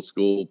the old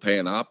school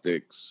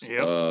Panoptics.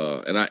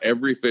 Yep. And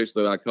every fish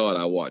that I caught,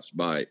 I watched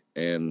bite,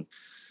 and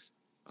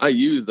I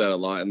used that a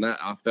lot. And that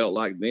I felt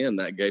like then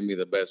that gave me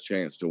the best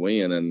chance to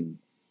win. And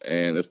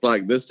it's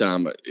like this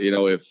time,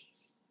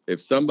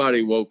 if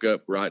somebody woke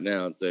up right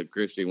now and said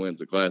Christie wins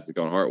the Classic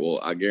on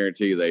Hartwell, I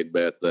guarantee they'd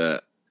bet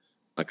that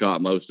I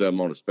caught most of them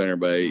on a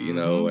spinnerbait,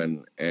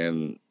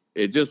 and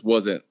it just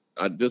wasn't.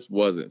 I just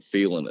wasn't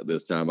feeling it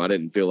this time. I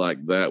didn't feel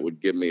like that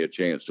would give me a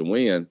chance to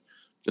win,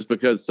 just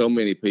because so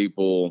many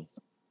people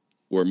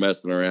were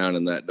messing around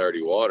in that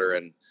dirty water.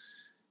 And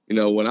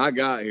when I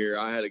got here,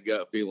 I had a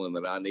gut feeling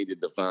that I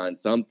needed to find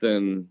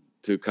something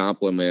to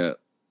complement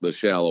the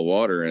shallow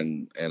water,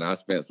 and I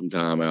spent some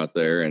time out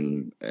there,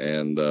 and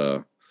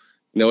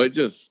it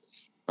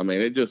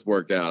just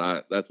worked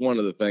out. That's one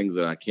of the things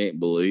that I can't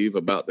believe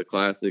about the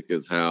Classic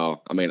is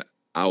how,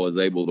 I was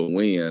able to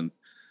win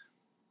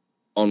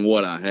on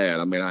what I had.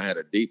 I had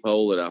a deep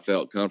hole that I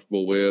felt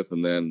comfortable with,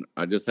 and then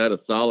I just had a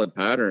solid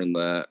pattern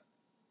that,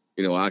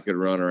 I could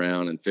run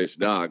around and fish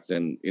docks.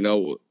 And,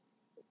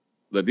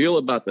 the deal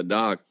about the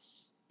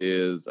docks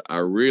is I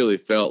really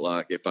felt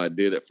like if I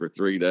did it for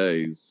 3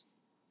 days,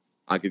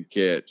 I could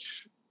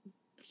catch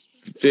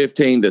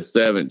 15 to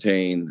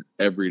 17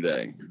 every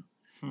day.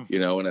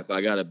 And if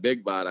I got a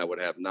big bite, I would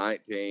have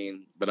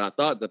 19. But I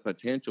thought the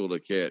potential to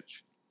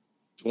catch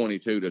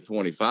 22 to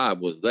 25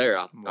 was there.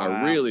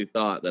 I really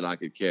thought that I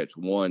could catch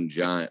one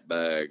giant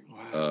bag,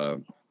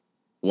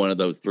 one of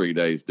those 3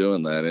 days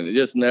doing that. And it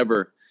just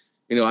never,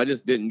 I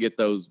just didn't get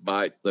those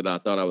bites that I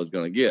thought I was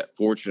going to get.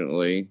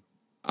 Fortunately,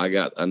 I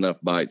got enough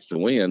bites to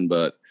win,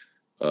 but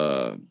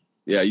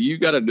you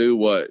got to do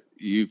what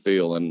you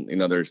feel. And,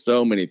 there's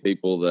so many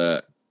people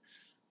that,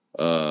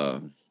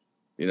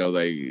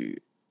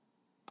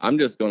 I'm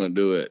just going to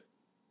do it.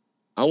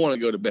 I want to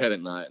go to bed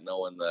at night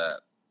knowing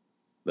that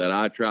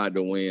I tried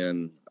to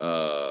win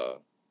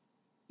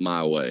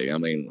my way.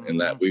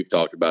 And that we've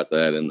talked about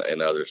that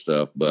and other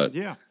stuff, but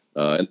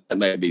and that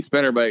may be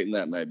spinnerbait, and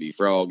that may be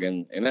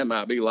frogging, and that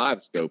might be live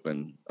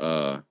scoping.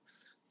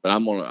 But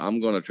I'm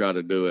gonna try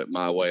to do it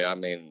my way.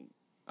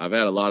 I've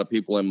had a lot of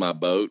people in my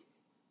boat,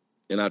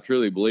 and I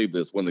truly believe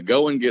this. When the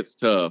going gets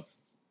tough,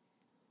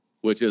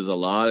 which is a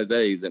lot of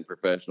days in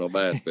professional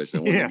bass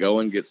fishing, when the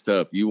going gets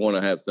tough, you want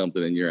to have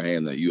something in your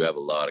hand that you have a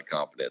lot of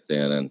confidence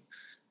in.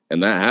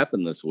 And that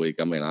happened this week.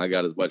 I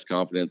got as much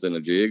confidence in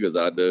a jig as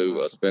I do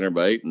a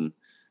spinnerbait. And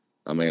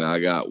I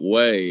got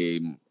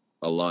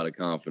a lot of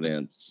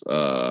confidence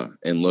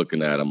in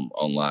looking at them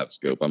on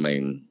LiveScope.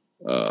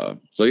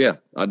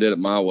 I did it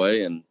my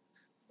way,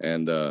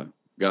 and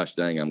gosh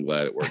dang, I'm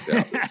glad it worked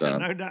out this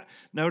time.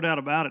 No doubt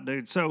about it,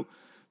 dude. So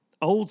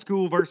old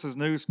school versus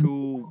new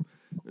school,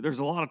 there's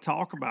a lot of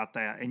talk about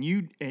that. And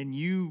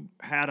you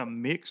had a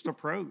mixed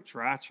approach,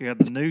 right? You had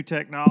the new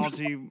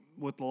technology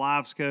with the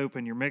LiveScope,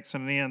 and you're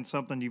mixing it in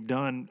something you've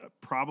done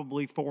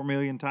probably 4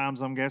 million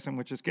times, I'm guessing,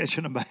 which is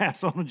catching a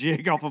bass on a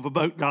jig off of a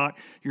boat dock.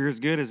 You're as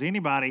good as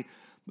anybody.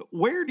 But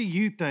where do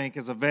you think,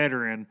 as a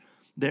veteran,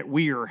 that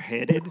we are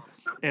headed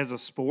as a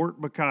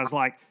sport? Because,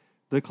 like,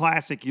 the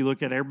Classic, you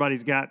look at,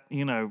 everybody's got,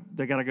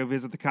 they got to go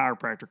visit the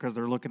chiropractor because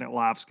they're looking at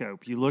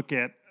LiveScope. You look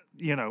at,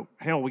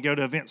 hell, we go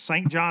to events,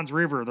 St. John's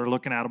River, they're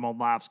looking at them on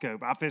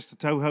LiveScope. I fished the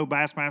Toho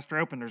Bassmaster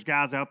Open. There's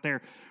guys out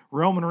there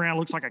roaming around,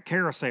 looks like a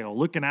carousel,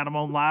 looking at them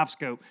on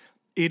LiveScope.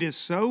 It is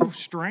so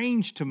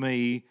strange to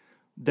me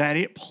that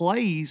it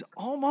plays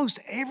almost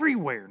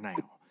everywhere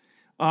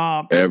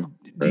now.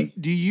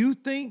 Do you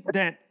think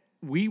that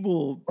we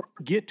will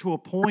get to a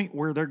point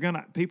where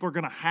people are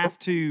gonna have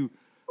to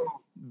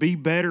be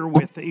better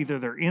with either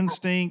their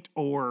instinct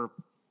or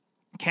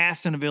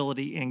casting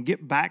ability and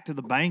get back to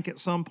the bank at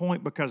some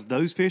point because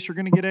those fish are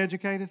going to get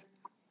educated?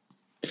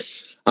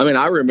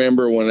 I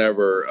remember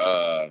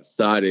whenever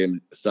side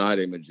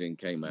imaging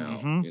came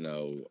out,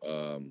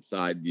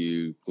 side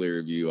view,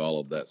 clear view, all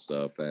of that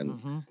stuff.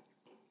 And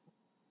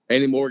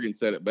Andy Morgan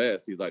said it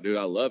best. He's like, dude,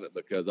 I love it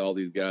because all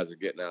these guys are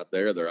getting out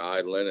there, they're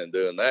idling and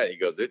doing that. He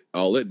goes,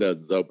 all it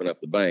does is open up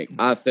the bank.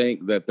 I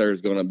think that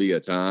there's going to be a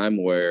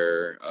time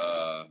where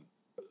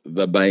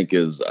the bank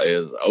is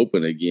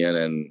open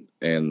again,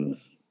 and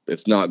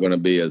it's not going to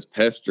be as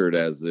pestered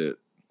as it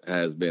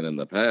has been in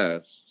the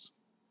past.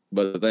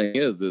 But the thing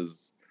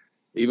is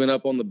even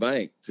up on the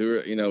bank,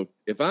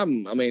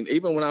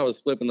 even when I was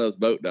flipping those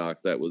boat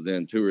docks that was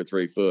in 2 or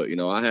 3 foot,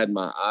 I had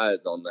my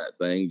eyes on that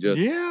thing. Just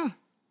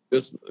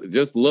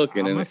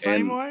looking, I'm and the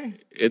same way.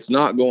 It's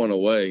not going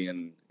away.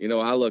 And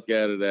I look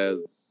at it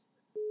as,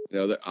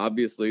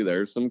 obviously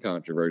there's some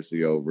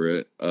controversy over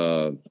it,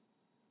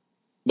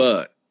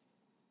 but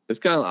it's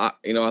kind of,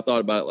 I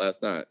thought about it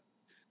last night.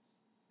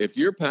 If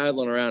you're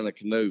paddling around in a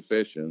canoe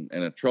fishing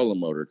and a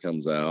trolling motor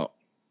comes out,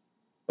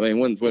 I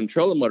mean, when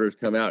trolling motors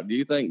come out, do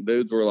you think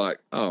dudes were like,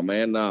 "Oh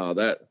man, no,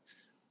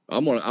 I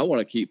want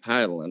to keep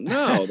paddling"?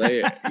 No, they,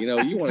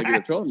 you want to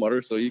get a trolling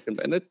motor so you can,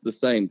 and it's the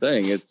same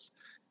thing. It's,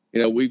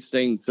 we've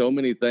seen so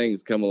many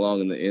things come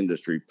along in the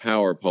industry: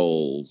 power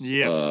poles,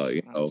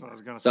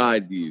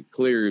 side view,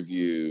 clear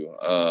view.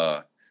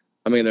 I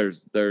mean,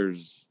 there's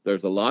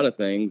a lot of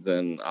things,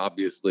 and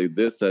obviously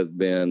this has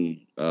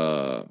been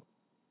a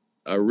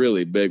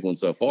really big one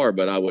so far.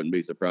 But I wouldn't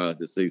be surprised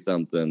to see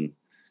something,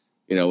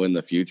 in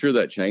the future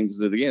that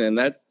changes it again. And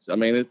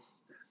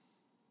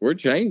we're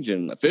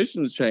changing.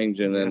 Fishing's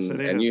changing,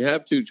 and you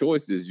have 2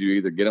 choices: you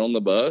either get on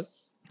the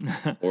bus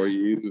or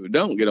you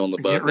don't get on the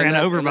bus. Get ran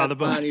over by the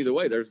bus. Fine either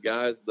way. There's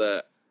guys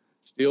that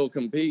still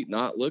compete,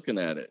 not looking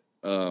at it.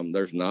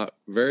 There's not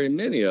very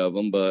many of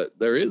them, but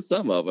there is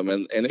some of them,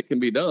 and it can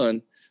be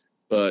done.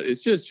 But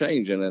it's just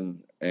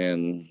changing,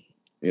 and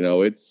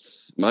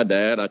it's my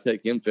dad. I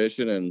take him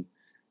fishing,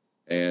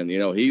 and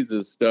he's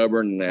as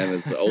stubborn and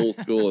as old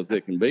school as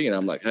it can be. And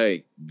I'm like,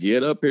 hey,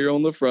 get up here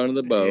on the front of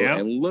the boat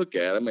and look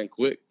at them and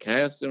quit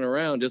casting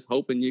around just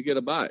hoping you get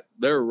a bite.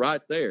 They're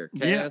right there.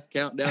 Cast,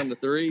 count down to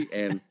 3,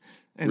 and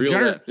reel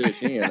jerk. that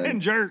fish in.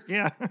 And jerk,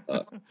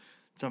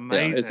 it's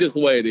amazing. Yeah, it's just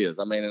the way it is.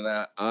 I mean, and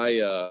I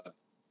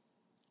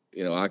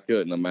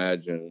couldn't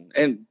imagine.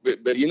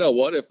 But you know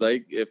what? If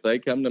they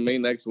come to me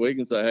next week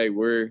and say, hey,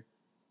 we're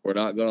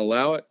not going to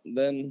allow it,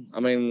 then I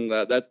mean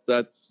that's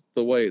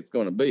the way it's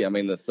going to be. I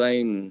mean the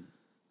same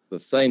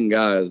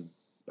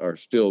guys are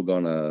still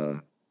going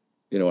to,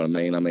 you know what I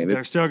mean? I mean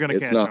they're still going to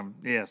catch them.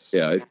 Yes.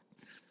 Yeah.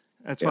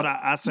 That's what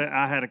I said.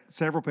 I had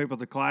several people at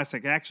the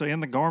Classic actually in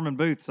the Garmin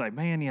booth say,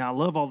 "Man, I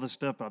love all this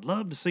stuff, but I'd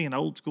love to see an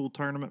old school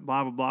tournament,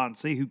 blah blah blah, and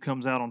see who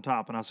comes out on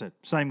top." And I said,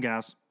 "Same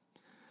guys."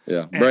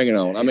 Yeah, bring it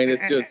on. I mean,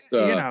 it's just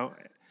and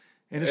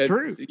it's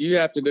true. You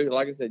have to do,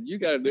 like I said, you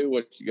got to do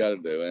what you got to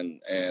do,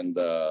 and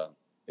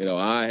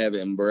I have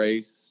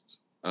embraced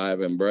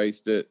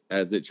it.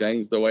 Has it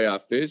changed the way I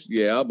fish?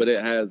 Yeah, but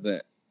it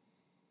hasn't.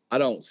 I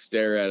don't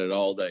stare at it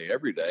all day,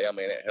 every day. I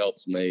mean, it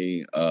helps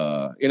me,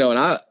 and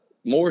I,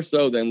 more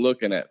so than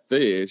looking at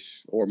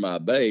fish or my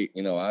bait,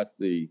 I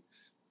see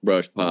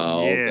brush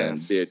piles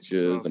and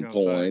ditches and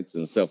points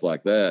and stuff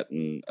like that.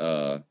 And,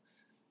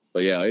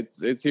 but yeah,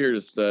 it's here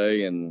to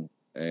stay. And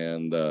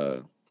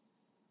I'm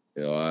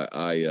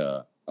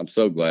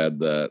so glad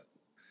that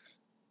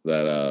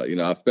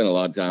I've spent a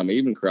lot of time,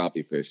 even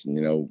crappie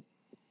fishing.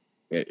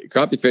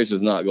 Crappie fish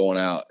is not going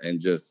out and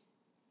just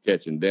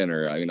catching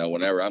dinner.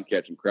 Whenever I'm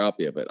catching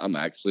crappie, but I'm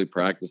actually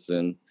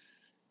practicing,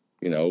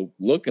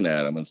 looking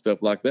at them and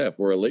stuff like that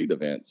for elite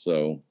events.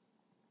 So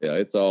yeah,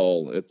 it's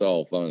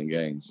all fun and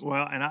games.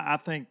 Well, and I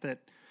think that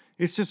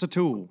it's just a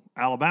tool.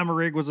 Alabama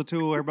rig was a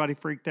tool everybody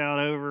freaked out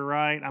over,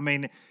 right? I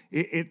mean,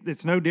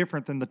 it's no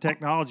different than the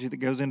technology that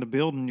goes into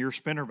building your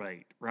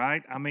spinnerbait,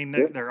 right? I mean,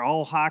 they're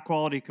all high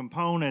quality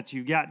components.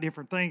 You got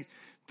different things.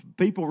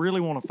 People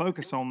really want to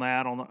focus on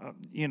that.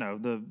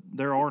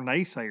 There are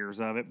naysayers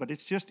of it, but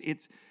it's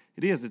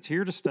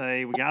here to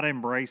stay. We got to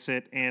embrace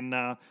it. And,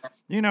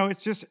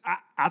 it's just,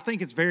 I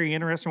think it's very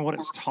interesting what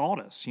it's taught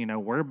us,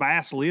 where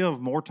bass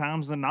live more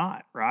times than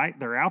not, right?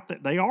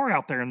 They are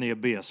out there in the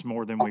abyss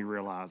more than we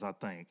realize, I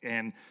think.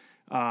 And,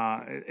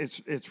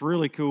 it's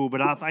really cool.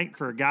 But I think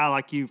for a guy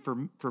like you,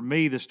 for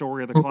me, the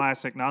story of the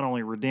Classic, not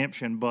only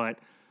redemption, but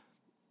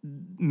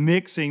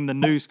mixing the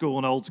new school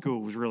and old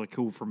school was really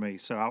cool for me.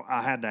 So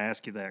I had to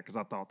ask you that because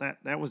I thought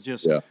that was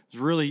just it was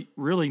really,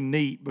 really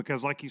neat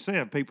because like you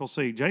said, people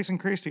see Jason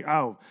Christie,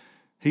 oh,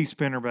 he's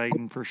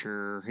spinnerbaiting for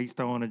sure. He's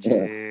throwing a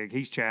jig,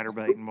 he's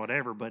chatterbaiting,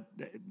 whatever, but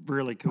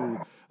really cool.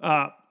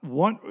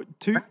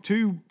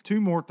 Two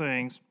more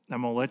things.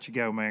 I'm going to let you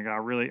go, man.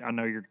 I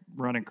know you're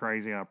running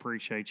crazy. I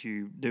appreciate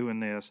you doing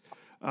this.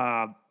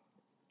 Why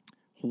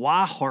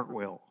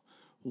Hartwell?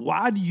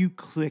 Why do you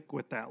click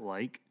with that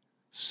lake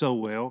so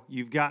well?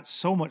 You've got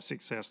so much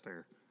success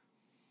there.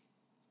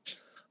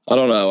 I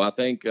don't know. I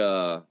think, in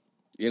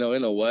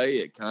a way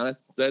it kind of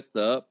sets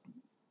up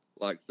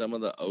like some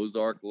of the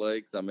Ozark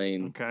lakes. I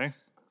mean, okay.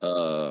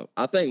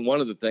 I think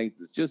one of the ththings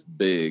is just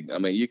big. I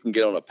mean, you can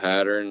get on a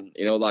pattern,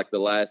 like the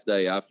last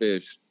day I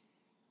fished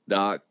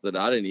docks that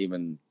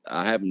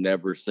I have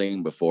never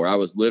seen before. I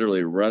was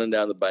literally running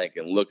down the bank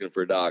and looking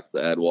for docks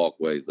that had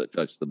walkways that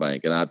touched the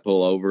bank, and I'd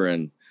pull over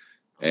and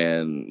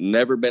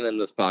never been in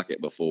this pocket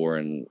before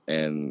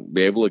and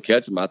be able to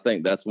catch them. I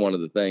think that's one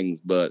of the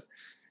things. But,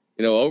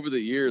 you know, over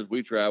the years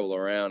we travel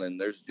around, and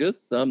there's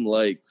just some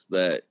lakes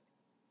that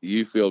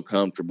you feel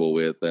comfortable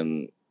with,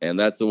 and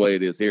that's the way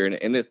it is here.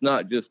 And it's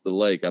not just the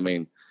lake. I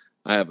mean,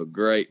 I have a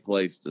great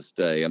place to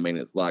stay. I mean,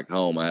 it's like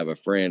home. I have a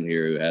friend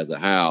here who has a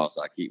house.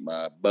 I keep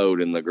my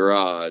boat in the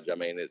garage. I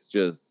mean, it's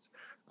just,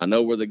 I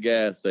know where the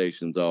gas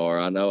stations are.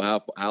 I know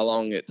how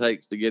long it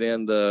takes to get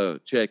in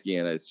to check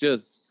in. It's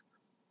just,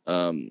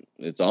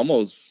 it's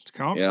almost,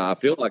 I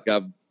feel like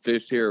I've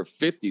fished here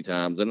 50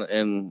 times.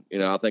 And you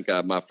know, I think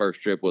my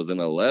first trip was in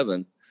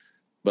 11.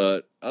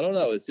 But I don't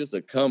know. It's just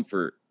a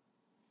comfort.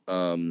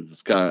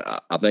 It's kind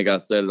of, I think I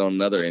said it on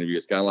another interview.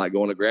 It's kind of like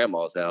going to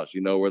grandma's house. You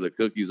know where the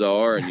cookies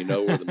are, and you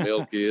know where the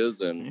milk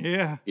is, and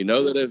you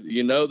know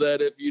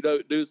that if you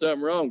don't do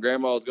something wrong,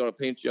 grandma's going to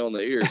pinch you on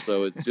the ear.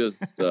 So it's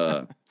just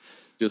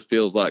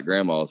feels like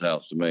grandma's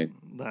house to me.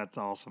 That's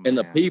awesome. And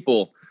man.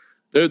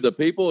 the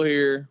people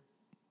here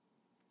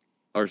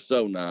are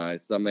so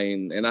nice. I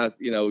mean, and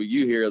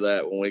you hear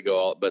that when we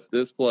go out, but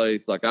this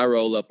place, like I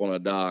rolled up on a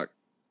dock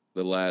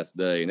the last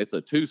day, and it's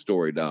a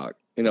 2-story dock.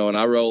 You know, and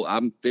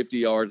I'm 50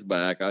 yards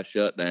back. I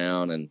shut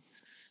down, and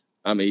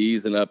I'm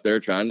easing up there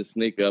trying to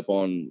sneak up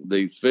on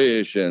these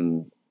fish.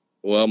 And,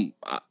 well,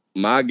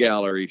 my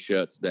gallery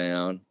shuts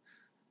down.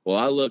 Well,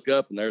 I look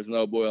up, and there's an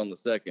old boy on the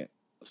second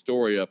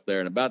story up there.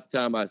 And about the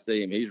time I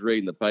see him, he's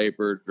reading the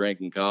paper,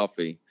 drinking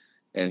coffee,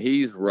 and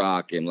he's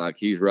rocking like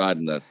he's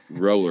riding a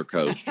roller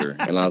coaster.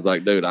 And I was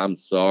like, dude, I'm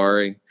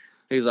sorry.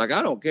 He's like,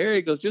 I don't care.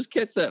 He goes, just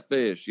catch that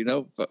fish, you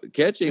know,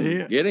 catch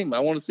him, get him. I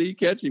want to see you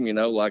catch him, you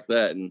know, like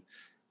that.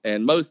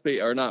 And most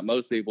people, or not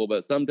most people,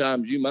 but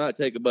sometimes you might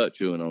take a butt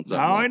chewing on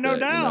something. Oh, like no that,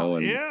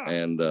 doubt. You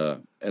know?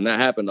 And that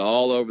happened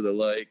all over the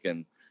lake.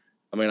 And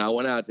I mean, I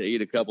went out to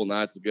eat a couple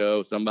nights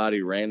ago.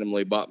 Somebody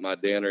randomly bought my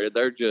dinner.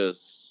 They're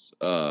just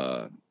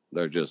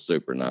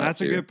super nice. That's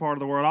here. a good part of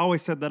the world. I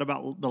always said that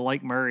about the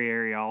Lake Murray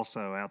area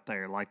also out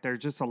there. Like there's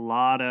just a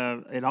lot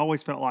of, it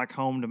always felt like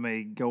home to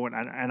me going,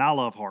 and I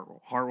love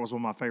Hartwell. Hartwell's one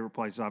of my favorite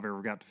places I've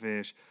ever got to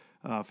fish.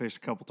 Fished a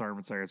couple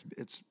tournaments there.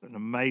 It's an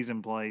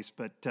amazing place,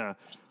 but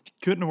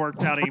couldn't have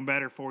worked out any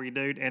better for you,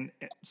 dude. And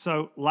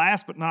so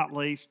last but not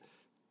least,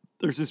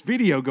 there's this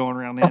video going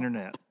around the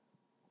internet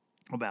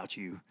about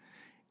you,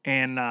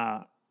 and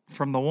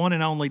from the one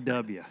and only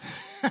W.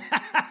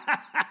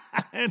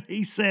 And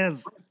he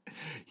says,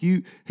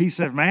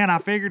 man, I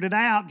figured it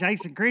out.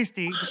 Jason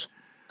Christie,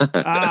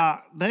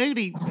 dude,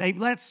 he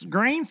lets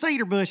green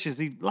cedar bushes.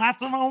 He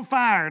lights them on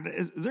fire.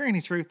 Is there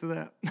any truth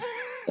to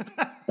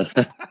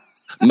that?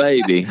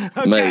 Maybe,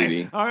 okay.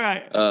 maybe. All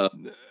right.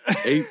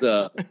 He's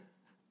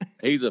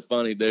a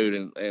funny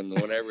dude, and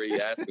whenever he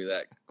asked me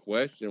that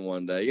question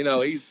one day, you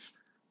know,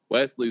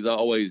 Wesley's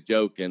always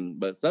joking,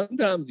 but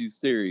sometimes he's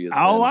serious.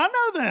 Oh, I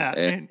know that.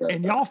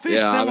 And y'all fish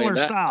similar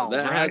styles.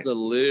 That right? has a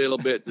little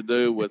bit to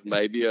do with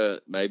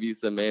maybe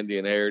some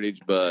Indian heritage,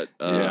 but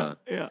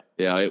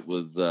it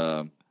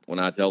was when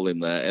I told him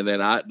that, and then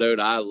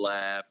I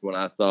laughed when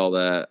I saw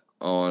that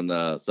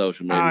on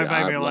social media.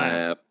 I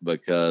laughed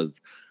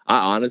because I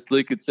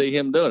honestly could see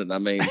him doing it. I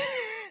mean,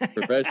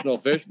 professional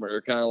fishermen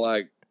are kind of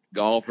like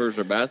golfers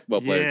or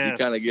basketball players. Yes. You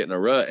kind of get in a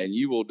rut, and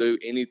you will do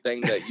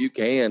anything that you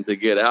can to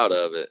get out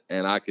of it.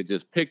 And I could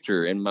just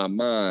picture in my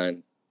mind.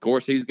 Of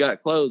course, he's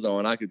got clothes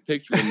on. I could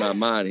picture in my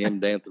mind him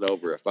dancing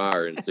over a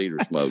fire in cedar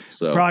smoke.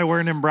 So probably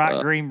wearing them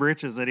bright green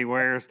breeches that he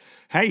wears.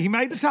 Hey, he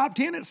made the top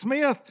 10 at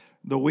Smith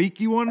the week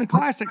he won the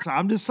Classics.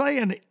 I'm just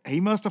saying, he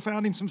must have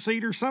found him some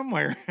cedar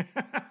somewhere.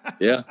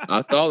 Yeah,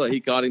 I thought that he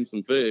caught him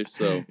some fish.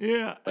 So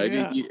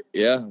maybe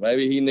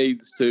he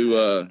needs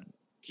to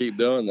keep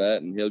doing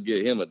that, and he'll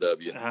get him a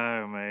W.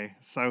 Oh, man.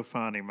 So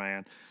funny,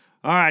 man.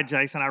 All right,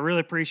 Jason, I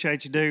really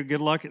appreciate you, dude.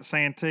 Good luck at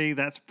Santee.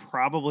 That's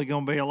probably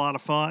going to be a lot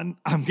of fun,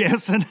 I'm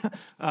guessing.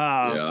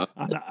 I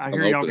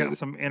hear y'all got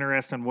some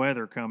interesting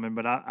weather coming,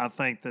 but I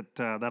think that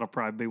that'll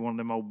probably be one of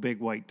them old big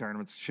weight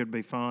tournaments. It should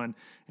be fun.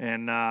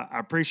 And I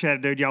appreciate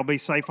it, dude. Y'all be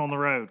safe on the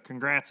road.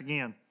 Congrats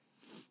again.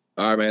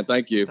 All right, man.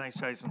 Thank you. Thanks,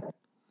 Jason.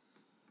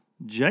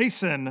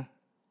 Jason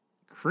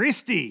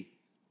Christie,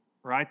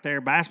 right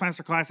there,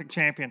 Bassmaster Classic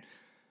champion.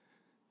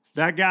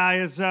 That guy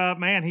is,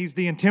 man, he's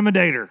the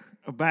intimidator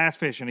of bass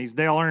fishing. He's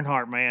Dale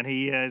Earnhardt, man.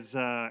 He's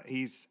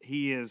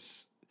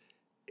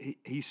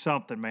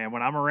something, man.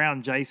 When I'm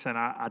around Jason,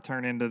 I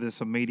turn into this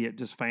immediate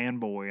just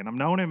fanboy, and I've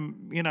known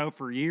him, you know,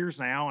 for years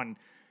now,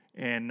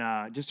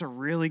 and just a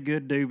really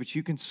good dude. But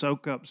you can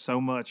soak up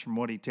so much from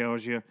what he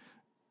tells you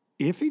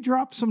if he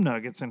drops some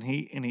nuggets, and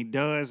he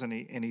does, and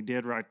he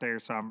did right there.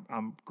 So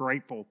I'm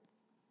grateful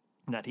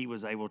that he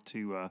was able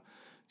to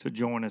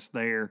join us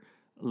there.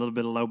 A little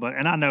bit of low budget.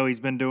 And I know he's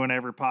been doing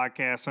every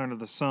podcast under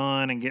the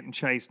sun and getting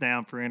chased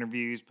down for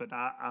interviews, but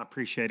I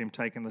appreciate him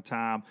taking the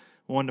time.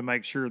 Wanted to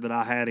make sure that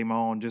I had him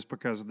on just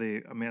because of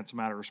the immense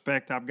amount of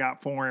respect I've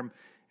got for him.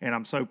 And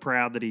I'm so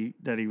proud that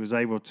he was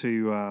able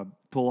to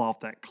pull off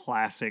that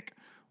classic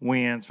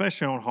win,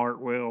 especially on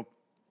Hartwell.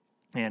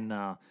 And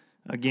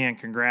again,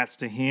 congrats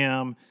to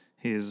him,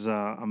 his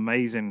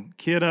amazing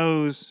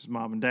kiddos, his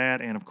mom and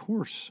dad, and of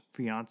course,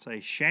 fiance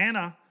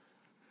Shanna,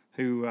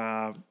 who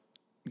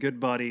good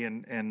buddy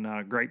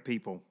and great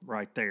people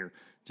right there,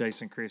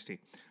 Jason Christie.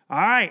 All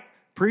right,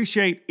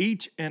 appreciate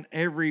each and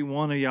every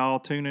one of y'all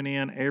tuning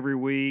in every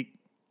week,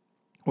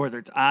 whether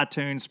it's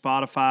iTunes,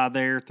 Spotify,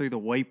 there through the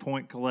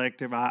Waypoint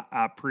Collective. I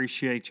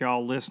appreciate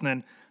y'all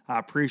listening. I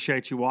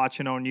appreciate you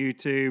watching on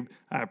YouTube.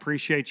 I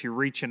appreciate you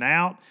reaching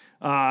out.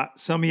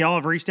 Some of y'all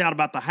have reached out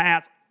about the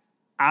hats.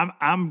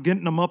 I'm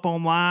getting them up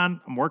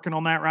online. I'm working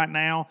on that right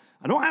now.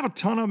 I don't have a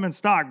ton of them in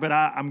stock, but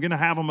I'm going to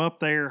have them up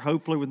there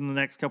hopefully within the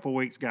next couple of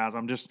weeks, guys.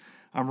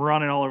 I'm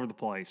running all over the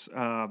place.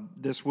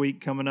 This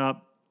week coming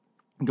up,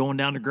 going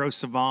down to Gros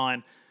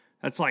Savon.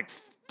 That's like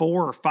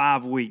 4 or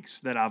 5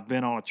 weeks that I've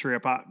been on a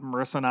trip.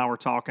 Marissa and I were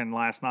talking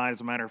last night.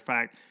 As a matter of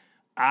fact,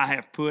 I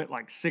have put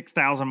like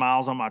 6,000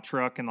 miles on my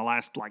truck in the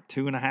last like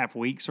 2.5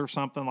 weeks or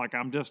something. Like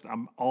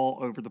I'm all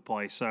over the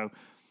place. So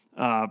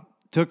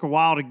took a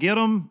while to get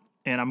them,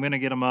 and I'm going to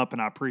get them up,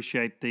 and I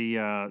appreciate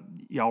the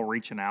y'all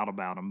reaching out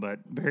about them. But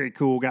very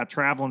cool. Got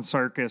Traveling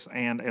Circus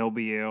and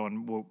LBL,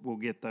 and we'll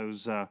get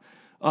those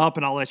up,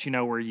 and I'll let you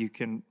know where you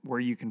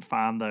can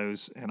find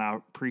those. And I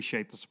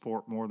appreciate the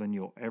support more than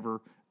you'll ever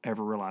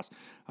realize.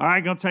 All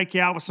right, going to take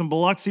you out with some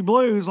Biloxi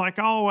Blues. Like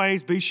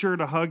always, be sure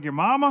to hug your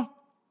mama,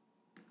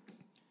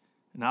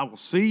 and I will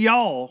see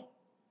y'all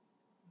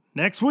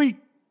next week.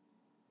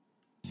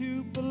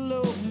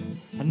 Tupelo,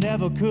 I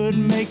never could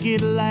make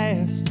it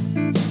last.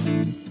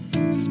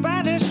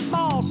 Spanish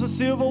moss, a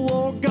Civil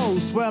War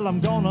ghost, well, I'm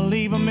gonna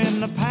leave them in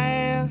the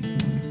past.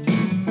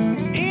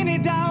 Any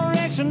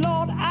direction,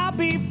 Lord, I'll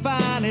be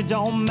fine. It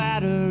don't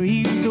matter,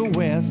 east or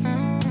west.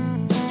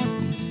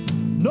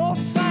 North,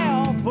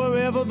 south,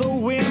 wherever the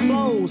wind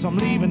blows, I'm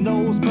leaving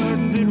those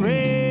burdens at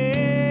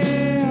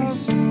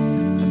rest.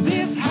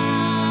 This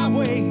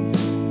highway,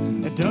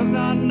 it does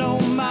not know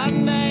my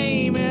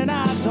name, and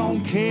I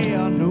don't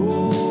care,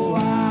 no,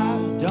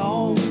 I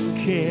don't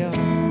care.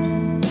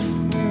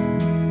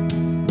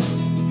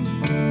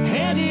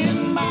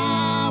 Heading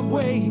my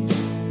way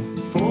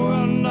for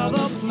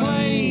another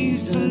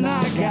place, and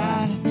I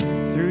got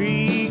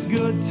 3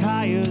 good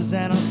tires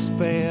and a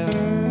spare.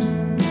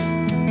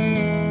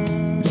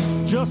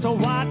 Just a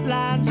white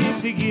line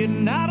gypsy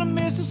getting out of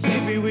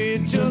Mississippi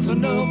with just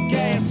enough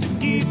gas to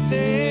get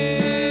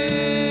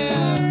there.